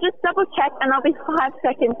 Yeah, I'll just double check and I'll be 5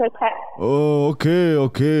 seconds, okay? Oh, okay.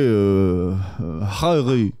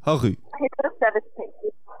 Hurry. Here's the service pig.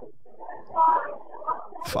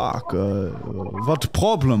 Fuck. What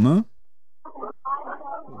problem, huh?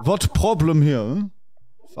 What problem here?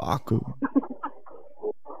 Fuck.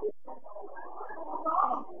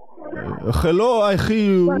 Hello, I hear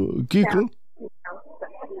you giggle.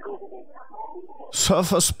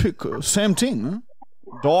 Surface pick, same thing, huh?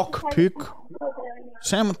 Dog pick,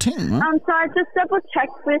 same thing, huh? So I just double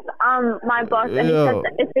checked with my boss, and he said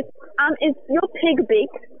that if it's is your pig big?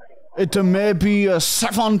 It may be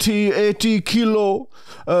 70, 80 kilo,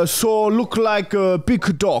 so look like a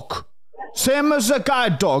big dog. Same as a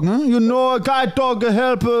guide dog, huh? You know, a guide dog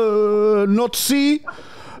help not see.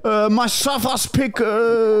 My surface pick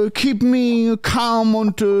keep me calm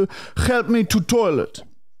and help me to toilet.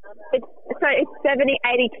 So it's 70,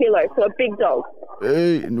 80 kilos, so a big dog.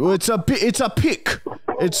 It's a pig.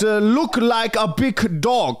 It's look like a big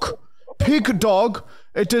dog. Pig dog.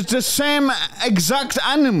 It is the same exact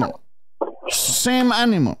animal. Same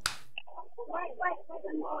animal.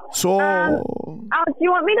 So. Do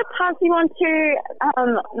you want me to pass you on to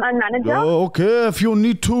my manager? Okay, if you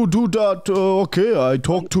need to do that, okay. I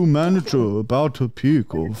talk to manager about a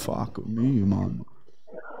pig. Oh fuck me, man.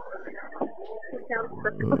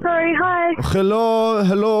 Sorry, hi.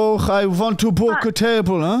 Hello. I want to book a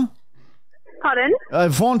table, huh? Pardon? I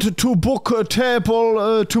wanted to book a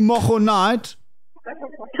table tomorrow night.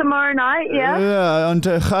 Tomorrow night, yeah? Yeah, and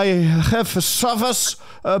I have a service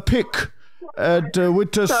pick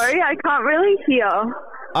with the... Sorry, I can't really hear.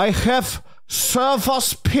 I have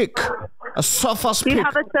service pick. A service pick. You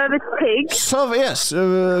have a service pig? Yes,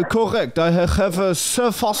 correct. I have a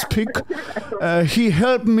service pick. He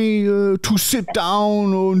helped me to sit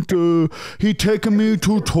down and he taken me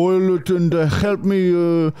to toilet and helped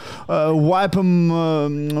me wipe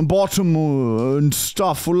him bottom and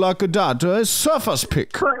stuff like that. A surface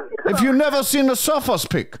pick. If you never seen a surface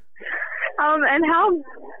pick. And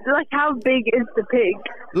how big is the pig?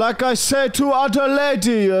 Like I said to other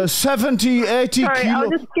lady, 70, 80 Sorry, kilo. I'll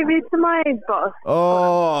just give you to my boss.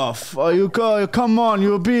 Oh, you go! Come on,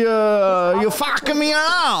 you'll be you fucking me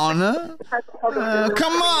around, huh?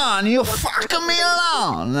 Come on, you fucking me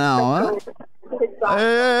around now, huh?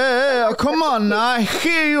 Hey, come on, now. I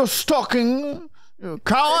hear you stalking, you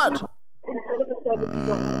coward.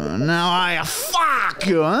 Now I fuck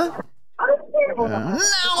you, huh?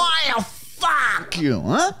 Now I fuck you,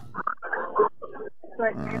 huh?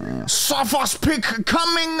 Surface pick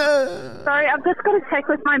coming. Sorry, I've just got to check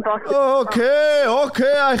with my boss. Okay,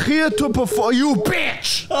 I here to perform. You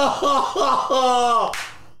bitch! Oh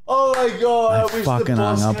my god! I fucking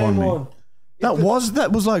hung up on me. That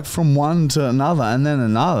was like from one to another and then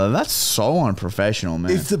another. That's so unprofessional, man.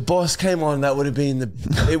 If the boss came on, that would have been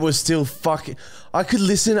it was still fucking. I could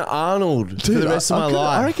listen to Arnold for the rest of my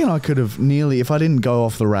life. I reckon I could have nearly, if I didn't go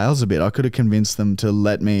off the rails a bit, I could have convinced them to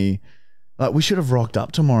let me. Like, we should have rocked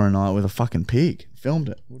up tomorrow night with a fucking pig. Filmed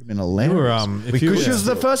it. Would have been hilarious. Because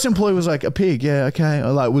the first employee was like, a pig, yeah, okay. I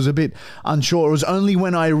like was a bit unsure. It was only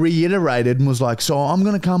when I reiterated and was like, so I'm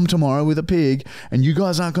going to come tomorrow with a pig and you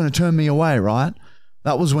guys aren't going to turn me away, right?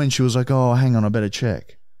 That was when she was like, oh, hang on, I better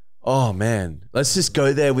check. Oh, man. Let's just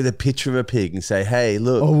go there with a picture of a pig and say, hey,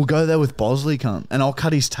 look. Oh, we'll go there with Bosley, cunt. And I'll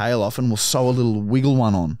cut his tail off and we'll sew a little wiggle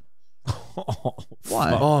one on.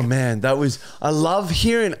 Why? Oh man, I love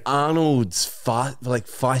hearing Arnold's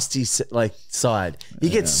feisty side. He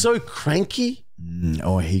gets so cranky.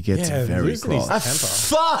 He gets very cross.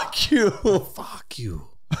 Fuck you. Fuck you.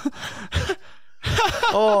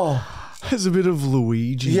 There's a bit of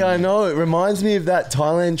Luigi. Yeah, I know. It reminds me of that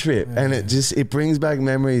Thailand trip, and it brings back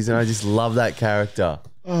memories, and I just love that character.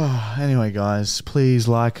 Anyway, guys, please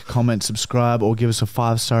like, comment, subscribe, or give us a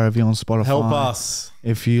 5-star review on Spotify. Help us.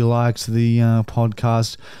 If you liked the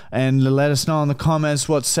podcast, and let us know in the comments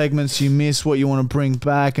what segments you miss, what you want to bring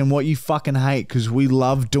back, and what you fucking hate, because we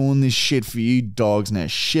love doing this shit for you dogs. Now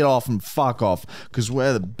shit off and fuck off, because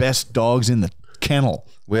we're the best dogs in the kennel.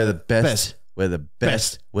 We're the best. We're the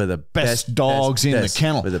best. We're the best dogs in the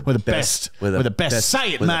kennel. We're the best. We're the best.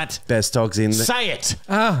 Say it, Matt. Best dogs in the... Say it.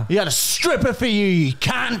 You got a stripper for you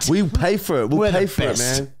can't. We'll pay for it. We'll pay for it,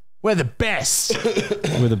 man. We're the best.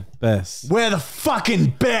 We're the best. We're the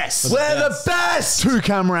fucking best. We're the best. 2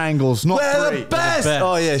 camera angles, not 3. We're the best.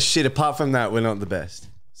 Oh, yeah, shit. Apart from that, we're not the best.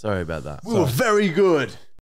 Sorry about that. We were very good.